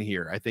quick win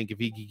here. I think if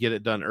he can get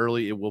it done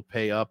early, it will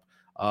pay up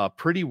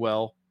pretty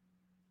well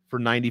for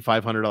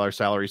 $9,500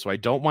 salary. So I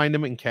don't mind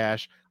him in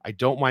cash. I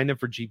don't mind him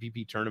for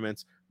GPP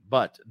tournaments,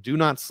 but do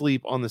not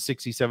sleep on the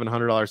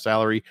 $6,700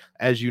 salary.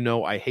 As you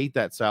know, I hate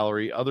that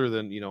salary other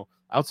than,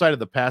 outside of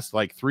the past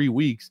like 3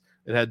 weeks,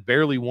 it had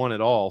barely won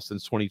at all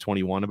since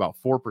 2021, about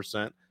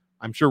 4%.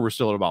 I'm sure we're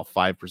still at about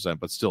 5%,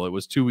 but still it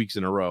was 2 weeks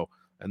in a row.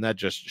 And that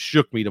just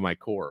shook me to my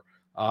core.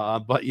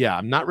 But yeah,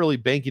 I'm not really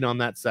banking on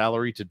that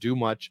salary to do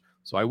much.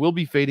 So I will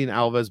be fading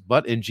Alves,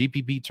 but in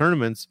GPP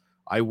tournaments,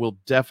 I will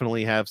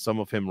definitely have some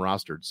of him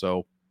rostered.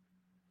 So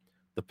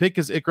the pick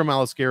is Ikram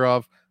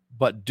Aliskerov,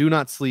 but do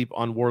not sleep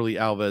on Warlley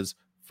Alves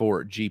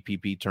for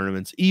GPP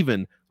tournaments,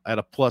 even at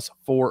a plus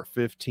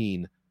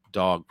 415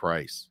 dog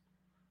price.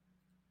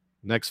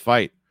 Next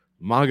fight,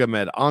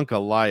 Magomed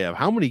Ankalaev.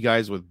 How many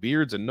guys with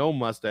beards and no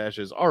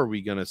mustaches are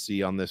we going to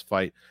see on this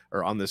fight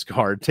or on this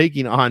card?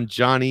 Taking on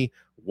Johnny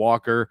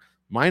Walker,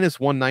 minus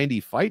 190.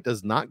 Fight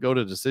does not go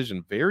to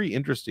decision. Very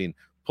interesting.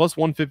 Plus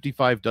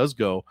 155 does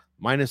go.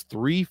 Minus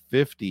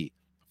 350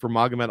 for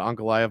Magomed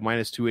Ankalaev.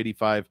 Minus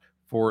 285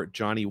 for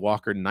Johnny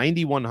Walker.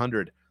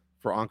 9,100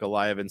 for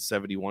Ankalaev and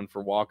 71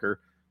 for Walker.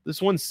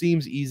 This one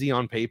seems easy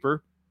on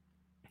paper.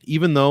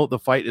 Even though the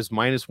fight is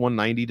minus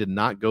 190 to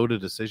not go to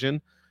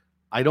decision,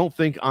 I don't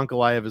think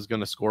Ankalaev is going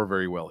to score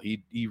very well.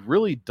 He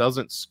really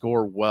doesn't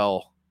score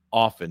well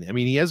often. I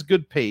mean, he has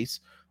good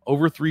pace,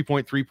 over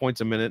 3.3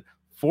 points a minute,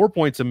 4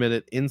 points a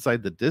minute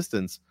inside the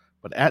distance,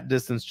 but at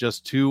distance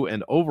just 2,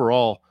 and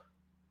overall,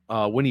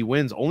 when he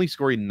wins, only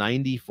scoring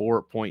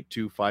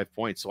 94.25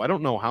 points. So I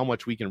don't know how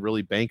much we can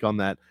really bank on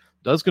that.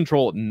 Does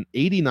control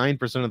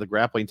 89% of the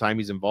grappling time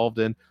he's involved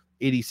in,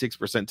 86%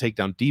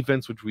 takedown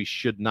defense, which we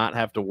should not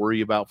have to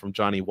worry about from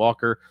Johnny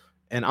Walker.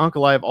 And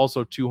Ankalaev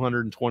also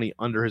 220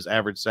 under his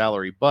average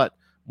salary. But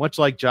much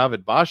like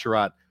Javid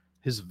Basharat,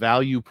 his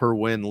value per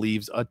win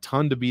leaves a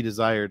ton to be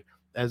desired,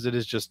 as it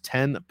is just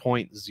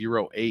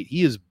 10.08.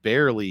 He is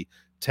barely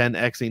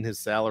 10xing his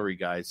salary,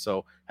 guys.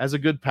 So has a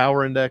good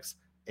power index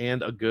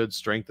and a good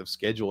strength of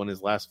schedule in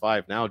his last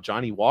 5. Now,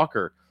 Johnny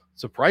Walker,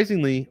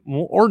 surprisingly,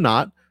 or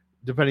not,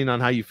 depending on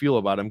how you feel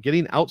about him,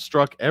 getting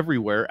outstruck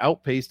everywhere,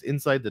 outpaced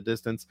inside the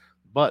distance,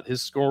 but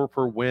his score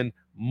per win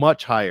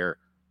much higher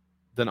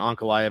than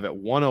Ankalaev at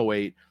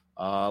 108.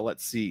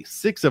 Let's see,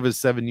 6 of his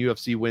 7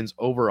 UFC wins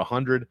over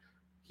 100.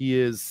 He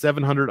is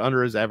 700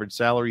 under his average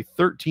salary,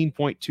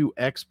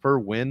 13.2x per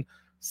win.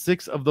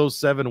 6 of those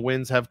 7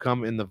 wins have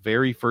come in the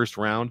very first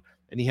round,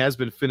 and he has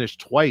been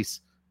finished twice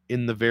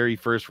in the very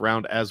first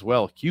round as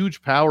well.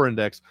 Huge power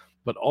index,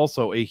 but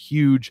also a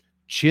huge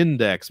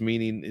chindex,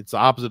 meaning it's the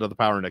opposite of the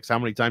power index. How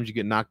many times you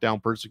get knocked down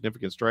per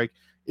significant strike?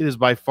 It is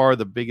by far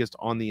the biggest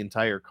on the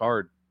entire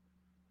card.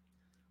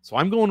 So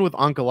I'm going with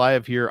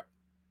Ankalaev here.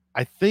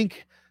 I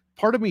think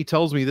part of me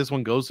tells me this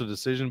one goes to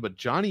decision, but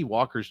Johnny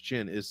Walker's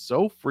chin is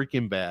so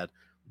freaking bad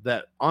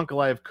that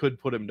Ankalaev could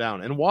put him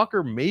down, and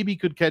Walker maybe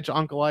could catch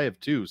Ankalaev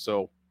too.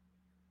 So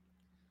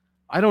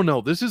I don't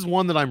know. This is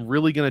one that I'm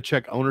really going to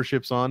check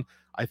ownerships on.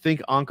 I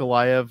think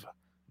Ankalaev,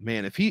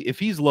 man, if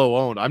he's low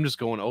owned, I'm just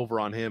going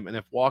over on him. And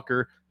if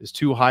Walker is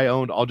too high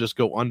owned, I'll just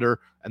go under,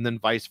 and then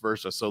vice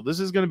versa. So this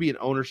is going to be an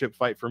ownership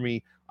fight for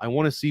me. I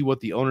want to see what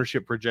the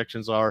ownership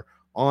projections are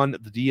on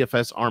the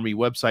DFS Army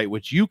website,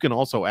 which you can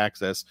also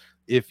access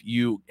if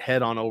you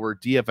head on over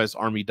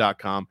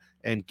dfsarmy.com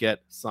and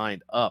get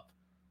signed up.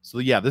 So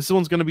yeah, this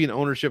one's going to be an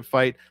ownership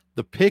fight.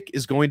 The pick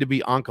is going to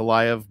be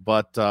Ankalaev,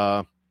 but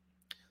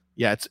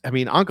yeah,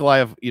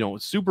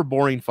 Ankalaev, super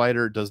boring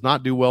fighter, does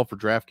not do well for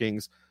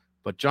DraftKings,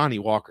 but Johnny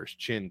Walker's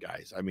chin,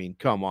 guys. I mean,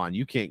 come on,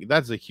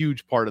 that's a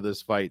huge part of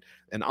this fight,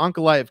 and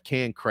Ankalaev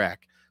can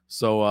crack.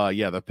 So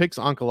yeah, the pick's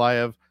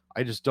Ankalaev.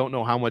 I just don't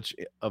know how much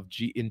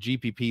in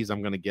GPPs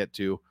I'm going to get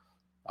to,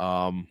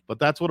 but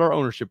that's what our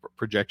ownership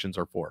projections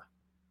are for.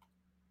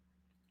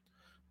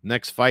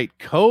 Next fight,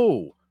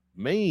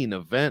 main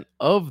event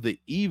of the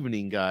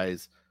evening,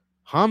 guys.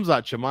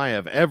 Khamzat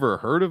Chimaev, ever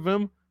heard of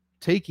him?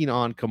 Taking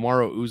on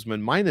Kamaru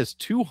Usman, minus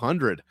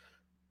 200.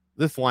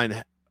 This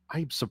line,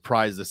 I'm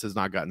surprised this has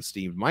not gotten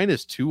steamed.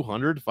 Minus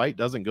 200, fight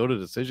doesn't go to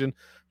decision.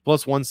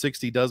 Plus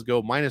 160 does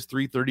go. Minus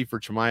 330 for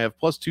Chimaev.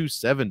 Plus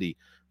 270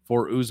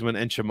 for Usman.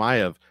 And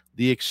Chimaev,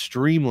 the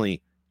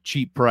extremely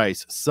cheap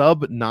price,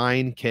 sub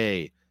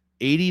 9K.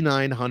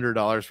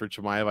 $8,900 for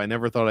Chimaev. I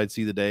never thought I'd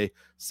see the day.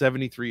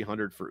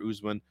 $7,300 for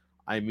Usman.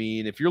 I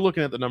mean, if you're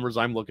looking at the numbers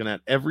I'm looking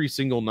at, every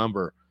single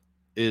number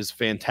is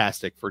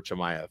fantastic for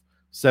Chimaev.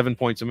 7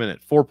 points a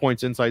minute, 4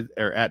 points inside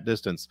or at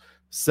distance,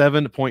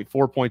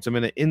 7.4 points a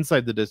minute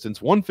inside the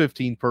distance,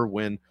 115 per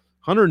win,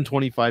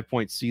 125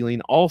 point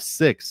ceiling, all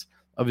 6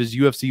 of his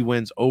UFC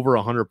wins over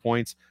 100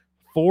 points,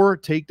 4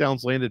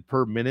 takedowns landed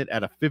per minute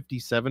at a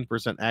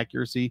 57%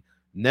 accuracy,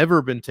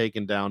 never been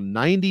taken down,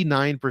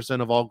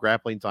 99% of all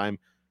grappling time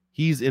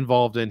he's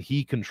involved in,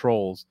 he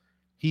controls.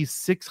 He's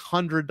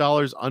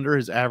 $600 under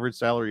his average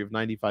salary of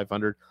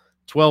 $9,500,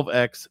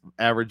 12x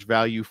average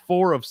value,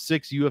 4 of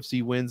 6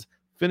 UFC wins,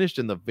 finished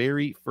in the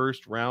very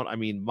first round. I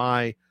mean,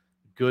 my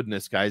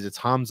goodness, guys, it's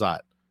Khamzat.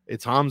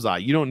 It's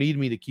Khamzat. You don't need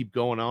me to keep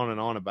going on and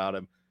on about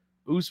him.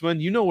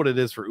 Usman, you know what it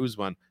is for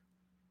Usman.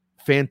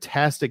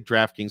 Fantastic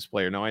DraftKings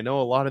player. Now, I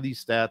know a lot of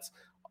these stats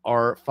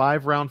are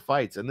 5-round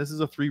fights, and this is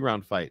a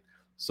 3-round fight.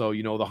 So,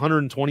 the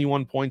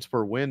 121 points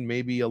per win,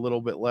 maybe a little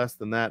bit less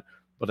than that,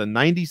 but a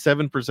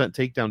 97%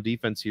 takedown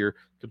defense here,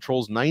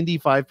 controls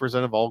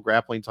 95% of all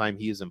grappling time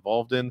he is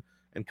involved in.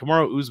 And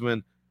Kamaru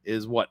Usman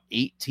is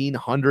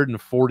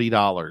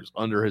 $1,840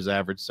 under his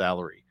average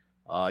salary.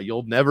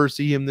 You'll never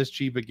see him this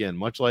cheap again,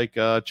 much like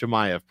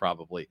Chimaev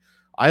probably.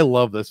 I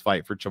love this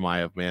fight for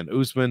Chimaev, man.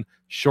 Usman,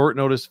 short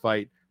notice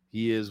fight.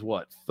 He is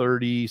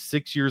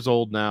 36 years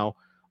old now,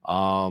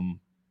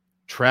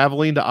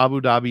 traveling to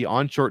Abu Dhabi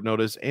on short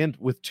notice and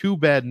with 2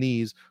 bad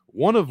knees,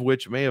 one of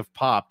which may have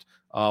popped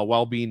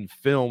while being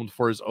filmed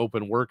for his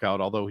open workout,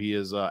 although he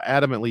is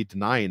adamantly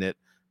denying it.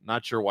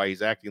 Not sure why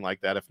he's acting like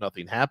that if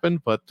nothing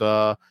happened, but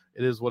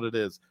it is what it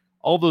is.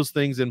 All those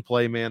things in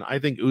play, man. I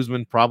think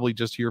Usman probably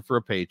just here for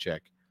a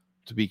paycheck,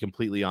 to be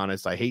completely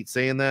honest. I hate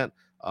saying that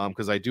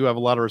because I do have a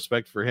lot of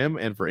respect for him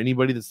and for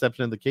anybody that steps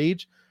into the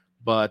cage,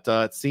 but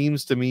it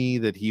seems to me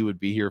that he would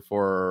be here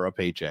for a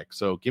paycheck.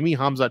 So give me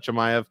Khamzat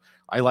Chimaev.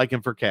 I like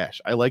him for cash.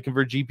 I like him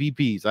for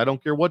GPPs. I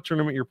don't care what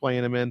tournament you're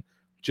playing him in.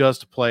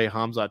 Just play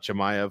Khamzat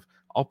Chimaev.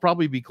 I'll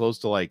probably be close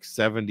to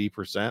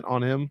 70%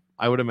 on him,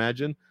 I would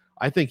imagine.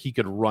 I think he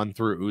could run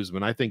through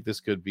Usman. I think this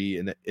could be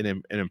an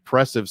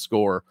impressive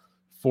score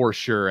for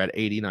sure at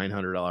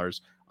 $8,900.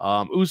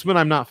 Usman,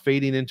 I'm not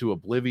fading into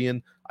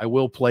oblivion. I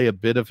will play a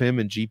bit of him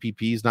in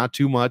GPPs, not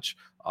too much,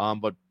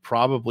 but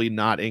probably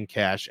not in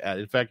cash.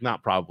 In fact,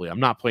 not probably.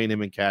 I'm not playing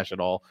him in cash at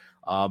all.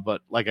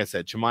 But like I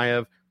said,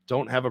 Chimaev,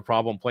 don't have a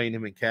problem playing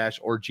him in cash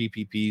or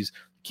GPPs,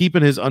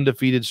 keeping his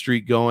undefeated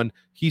streak going.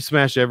 He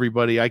smashed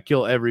everybody. I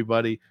kill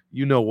everybody.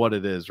 You know what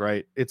it is,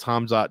 right? It's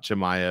Khamzat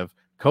Chimaev.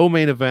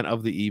 Co-main event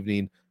of the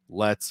evening.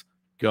 Let's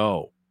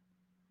go.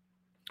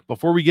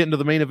 Before we get into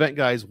the main event,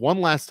 guys, one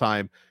last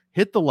time,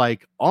 hit the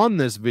like on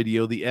this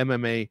video, the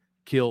MMA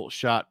Kill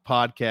Shot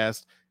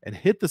podcast, and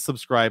hit the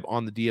subscribe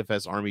on the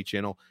DFS Army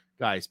channel.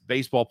 Guys,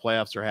 baseball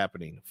playoffs are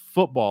happening.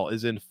 Football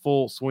is in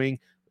full swing.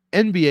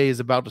 NBA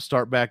is about to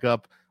start back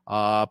up.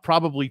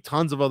 Probably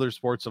tons of other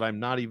sports that I'm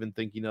not even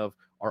thinking of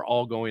are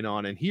all going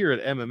on. And here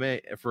at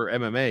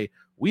MMA,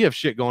 we have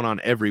shit going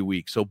on every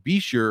week. So be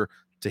sure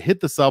to hit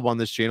the sub on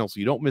this channel so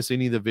you don't miss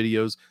any of the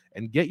videos,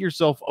 and get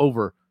yourself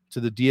over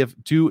to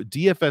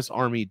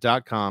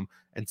dfsarmy.com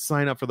and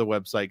sign up for the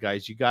website,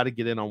 guys. You got to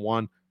get in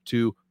on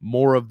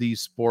more of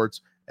these sports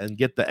and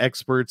get the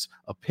experts'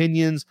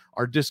 opinions.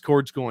 Our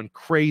Discord's going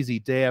crazy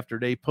day after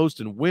day,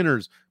 posting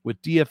winners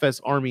with DFS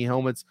Army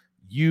helmets.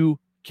 You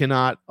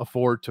cannot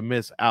afford to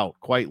miss out,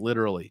 quite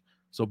literally.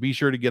 So be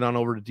sure to get on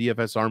over to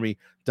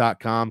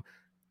dfsarmy.com.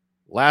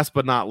 Last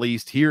but not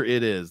least, here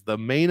it is, the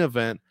main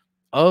event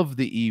of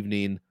the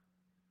evening.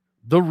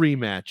 the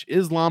rematch.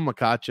 Islam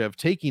Makhachev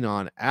taking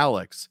on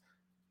Alex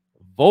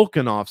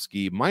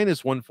Volkanovski.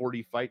 Minus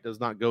 140 fight does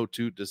not go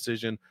to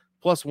decision.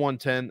 Plus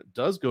 110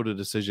 does go to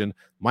decision.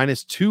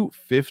 Minus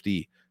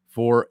 250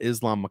 for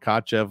Islam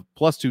Makhachev.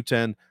 Plus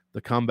 210,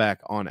 the comeback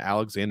on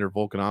Alexander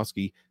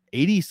Volkanovski.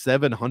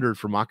 8,700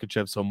 for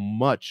Makhachev, so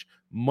much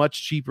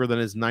cheaper than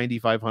his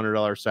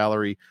 $9,500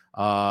 salary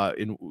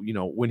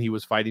when he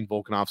was fighting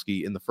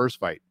Volkanovski in the first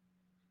fight.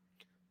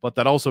 But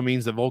that also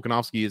means that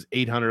Volkanovski is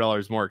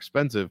 $800 more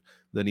expensive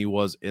than he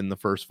was in the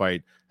first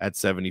fight at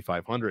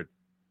 $7,500.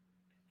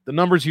 The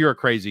numbers here are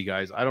crazy,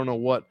 guys. I don't know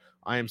what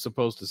I am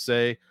supposed to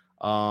say.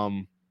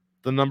 The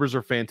numbers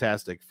are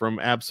fantastic from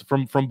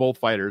both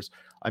fighters.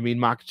 I mean,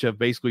 Makhachev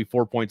basically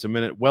 4 points a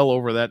minute, well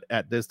over that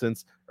at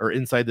distance, or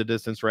inside the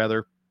distance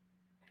rather.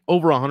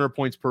 Over 100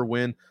 points per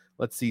win.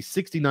 Let's see,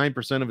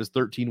 69% of his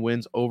 13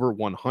 wins over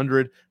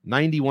 100,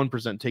 91%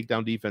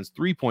 takedown defense,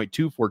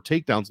 3.24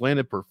 takedowns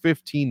landed per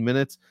 15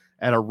 minutes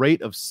at a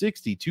rate of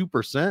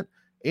 62%,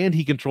 and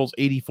he controls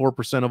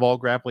 84% of all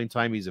grappling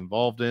time he's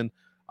involved in.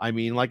 I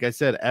mean, like I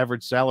said,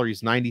 average salary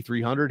is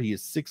 $9,300. He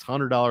is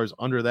 $600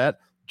 under that,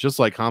 just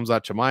like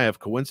Khamzat Chimaev.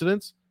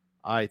 Coincidence?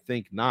 I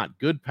think not.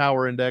 Good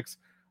power index,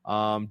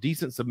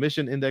 decent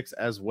submission index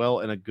as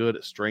well, and a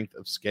good strength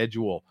of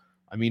schedule.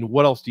 I mean,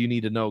 what else do you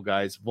need to know,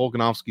 guys?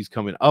 Volkanovski's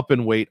coming up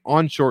in weight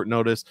on short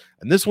notice,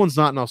 and this one's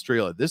not in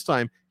Australia. This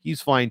time,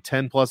 he's flying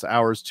 10-plus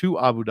hours to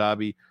Abu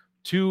Dhabi,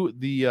 to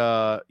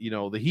the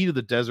heat of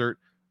the desert,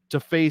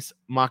 to face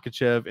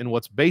Makhachev in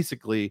what's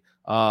basically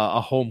a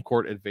home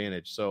court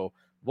advantage. So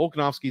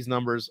Volkanovski's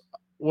numbers,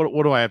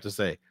 what do I have to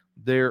say?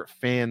 They're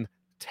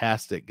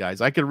fantastic,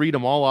 guys. I could read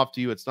them all off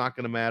to you. It's not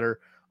going to matter.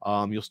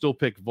 You'll still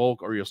pick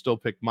Volk or you'll still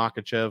pick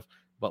Makhachev.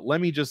 But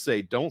let me just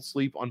say, don't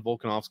sleep on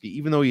Volkanovski.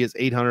 Even though he is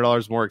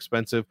 $800 more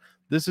expensive,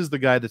 this is the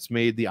guy that's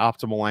made the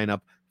optimal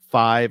lineup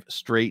 5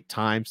 straight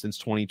times since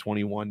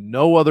 2021.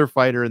 No other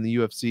fighter in the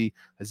UFC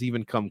has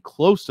even come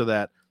close to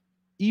that.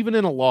 Even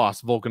in a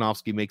loss,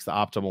 Volkanovski makes the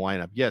optimal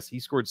lineup. Yes, he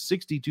scored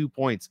 62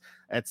 points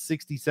at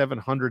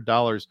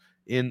 $6,700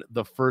 in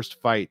the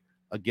first fight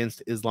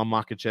against Islam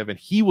Makhachev, and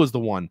he was the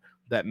one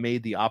that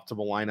made the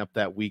optimal lineup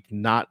that week,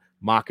 not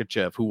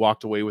Makhachev, who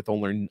walked away with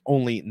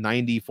only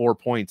 94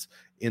 points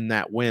in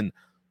that win.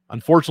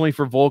 Unfortunately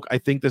for Volk, I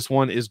think this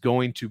one is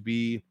going to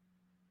be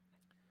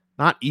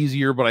not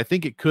easier, but I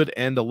think it could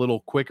end a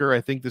little quicker.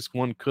 I think this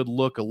one could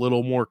look a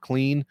little more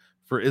clean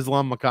for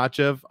Islam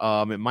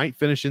Makhachev. It might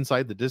finish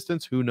inside the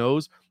distance. Who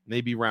knows?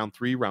 Maybe round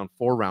 3, round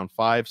 4, round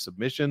 5,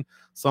 submission,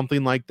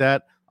 something like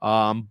that.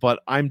 But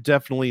I'm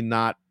definitely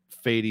not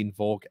fading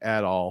Volk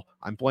at all.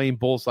 I'm playing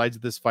both sides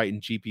of this fight in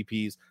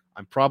GPPs.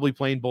 I'm probably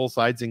playing both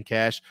sides in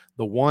cash.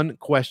 The one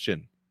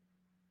question,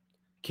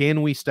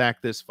 can we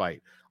stack this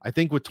fight? I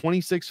think with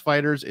 26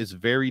 fighters, it's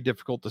very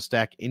difficult to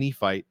stack any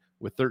fight.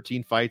 With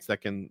 13 fights,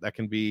 that can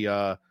be,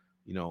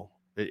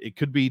 it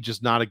could be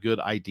just not a good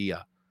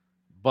idea.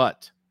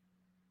 But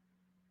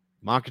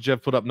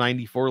Makhachev put up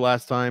 94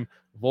 last time.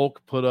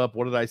 Volk put up,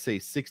 what did I say,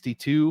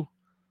 62?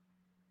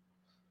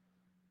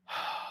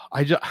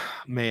 I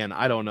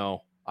don't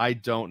know. I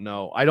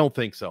don't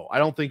think so. I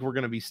don't think we're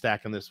going to be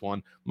stacking this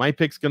one. My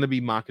pick's going to be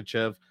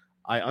Makhachev.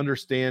 I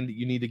understand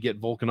you need to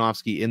get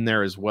Volkanovski in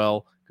there as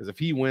well, because if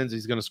he wins,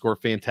 he's going to score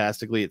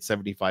fantastically at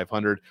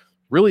 7,500.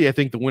 Really, I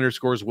think the winner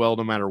scores well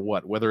no matter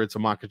what, whether it's a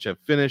Makhachev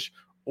finish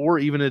or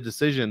even a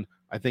decision.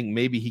 I think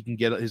maybe he can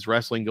get his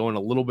wrestling going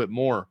a little bit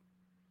more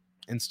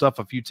and stuff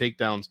a few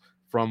takedowns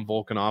from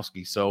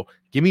Volkanovski. So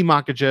give me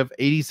Makhachev,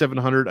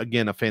 8,700.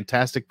 Again, a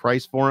fantastic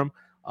price for him.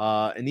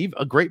 And even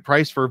a great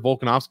price for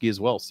Volkanovski as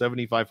well,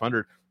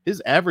 7,500.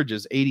 His average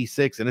is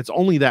 86, and it's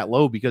only that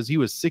low because he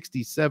was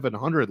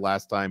 6,700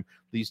 last time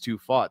these two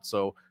fought.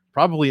 So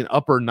probably an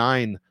upper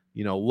 9,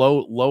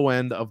 low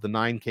end of the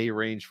 9K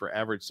range for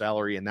average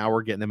salary, and now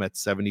we're getting him at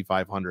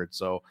 7,500.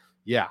 So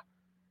yeah,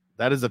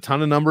 that is a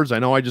ton of numbers. I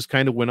know I just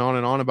kind of went on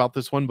and on about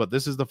this one, but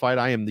this is the fight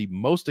I am the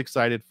most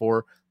excited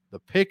for. The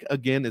pick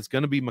again is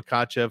going to be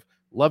Makhachev.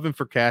 11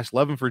 for cash,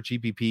 11 for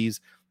GPPs,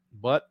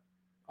 but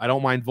I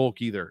don't mind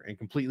Volk either, and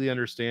completely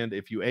understand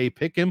if you A,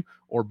 pick him,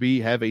 or B,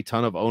 have a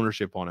ton of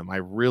ownership on him. I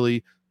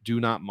really do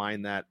not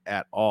mind that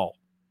at all.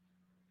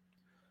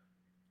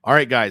 All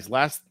right, guys,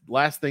 last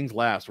things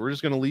last. We're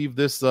just going to leave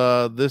this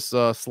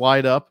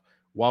slide up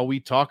while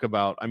we talk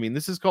about,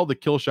 this is called the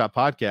Kill Shot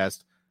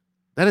Podcast.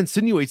 That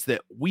insinuates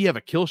that we have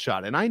a kill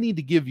shot, and I need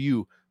to give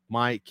you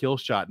my kill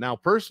shot. Now,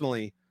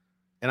 personally,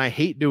 and I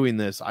hate doing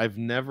this, I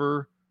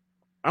don't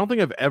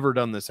think I've ever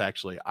done this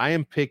actually. I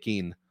am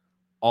picking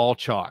all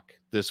chalk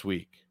this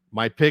week.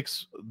 My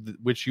picks,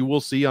 which you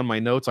will see on my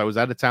notes, I was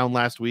out of town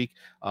last week,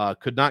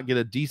 could not get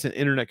a decent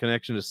internet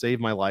connection to save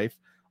my life,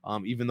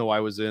 even though I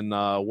was in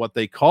what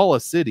they call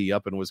a city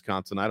up in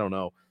Wisconsin. I don't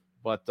know,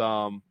 but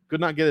could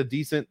not get a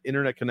decent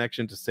internet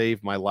connection to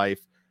save my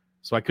life,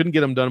 so I couldn't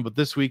get them done. But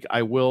this week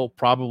I will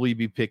probably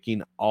be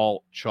picking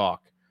all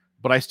chalk,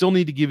 but I still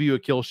need to give you a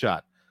kill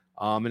shot,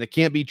 and it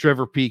can't be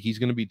Trevor Peek. He's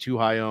going to be too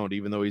high owned,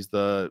 even though he's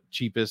the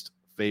cheapest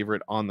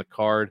favorite on the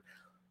card.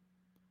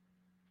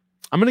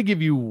 I'm going to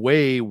give you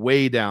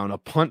way down a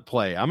punt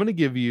play. I'm going to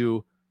give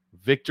you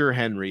Victor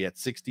Henry at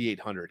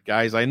 6,800.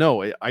 Guys, I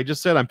know I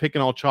just said I'm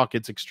picking all chalk.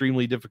 It's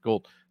extremely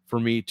difficult for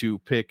me to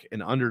pick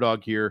an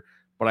underdog here,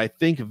 but I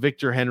think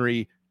Victor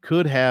Henry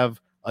could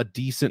have a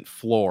decent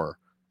floor.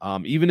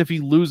 Even if he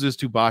loses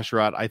to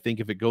Basharat, I think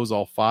if it goes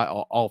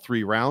all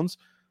 3 rounds,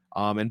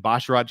 and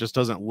Basharat just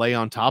doesn't lay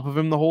on top of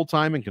him the whole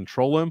time and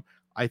control him,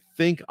 I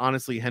think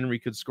honestly Henry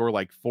could score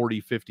like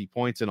 40, 50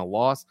 points in a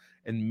loss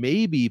and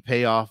maybe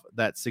pay off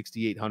that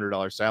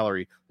 $6,800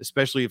 salary,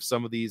 especially if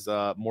some of these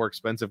more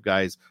expensive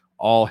guys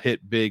all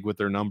hit big with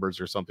their numbers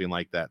or something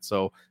like that.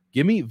 So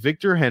give me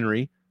Victor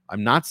Henry.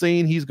 I'm not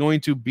saying he's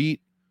going to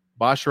beat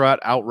Basharat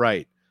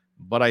outright,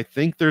 but I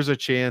think there's a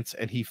chance,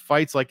 and he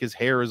fights like his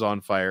hair is on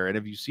fire. And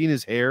have you seen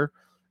his hair?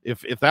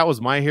 If that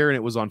was my hair and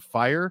it was on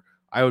fire,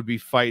 I would be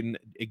fighting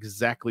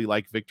exactly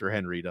like Victor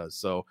Henry does.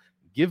 So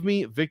give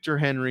me Victor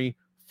Henry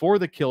for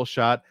the kill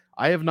shot.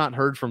 I have not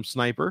heard from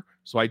Sniper,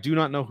 so I do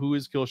not know who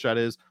his kill shot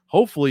is.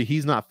 Hopefully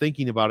he's not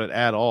thinking about it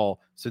at all,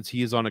 since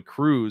he is on a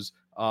cruise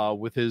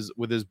with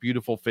his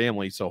beautiful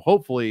family. So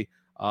hopefully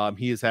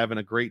he is having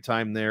a great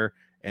time there.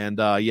 And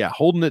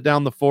holding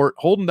down the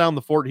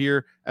fort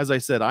here. As I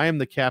said, I am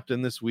the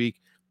captain this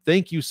week.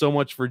 Thank you so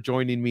much for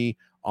joining me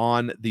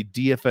on the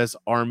DFS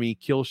Army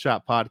Kill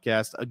Shot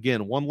podcast.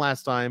 Again, one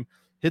last time,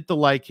 hit the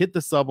like, hit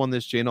the sub on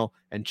this channel,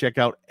 and check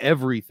out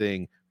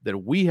everything that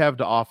we have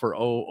to offer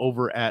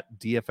over at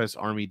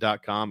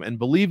dfsarmy.com. And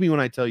believe me when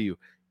I tell you,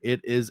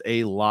 it is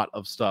a lot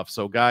of stuff.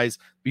 So guys,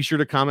 be sure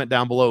to comment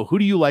down below. Who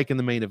do you like in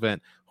the main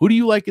event? Who do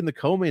you like in the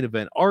co-main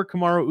event? Are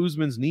Kamaru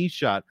Usman's knee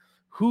shot?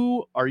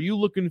 Who are you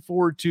looking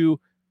forward to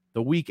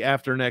the week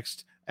after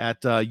next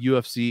at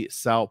UFC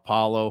Sao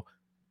Paulo?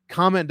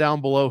 Comment down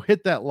below,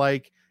 hit that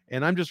like,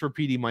 and I'm just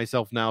repeating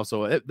myself now,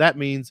 so that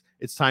means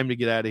it's time to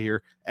get out of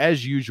here.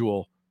 As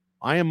usual,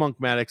 I am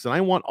Monk Maddox, and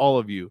I want all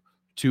of you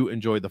to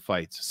enjoy the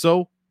fights.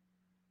 So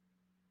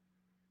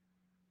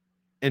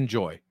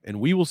enjoy, and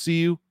we will see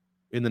you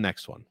in the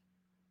next one.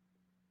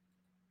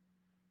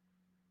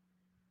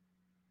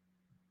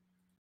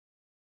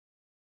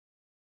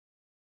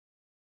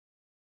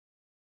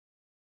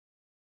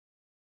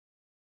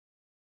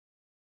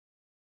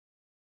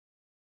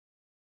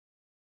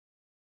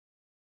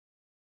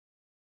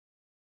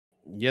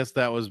 Yes,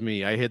 that was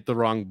me. I hit the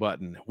wrong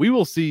button. We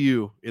will see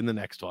you in the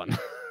next one.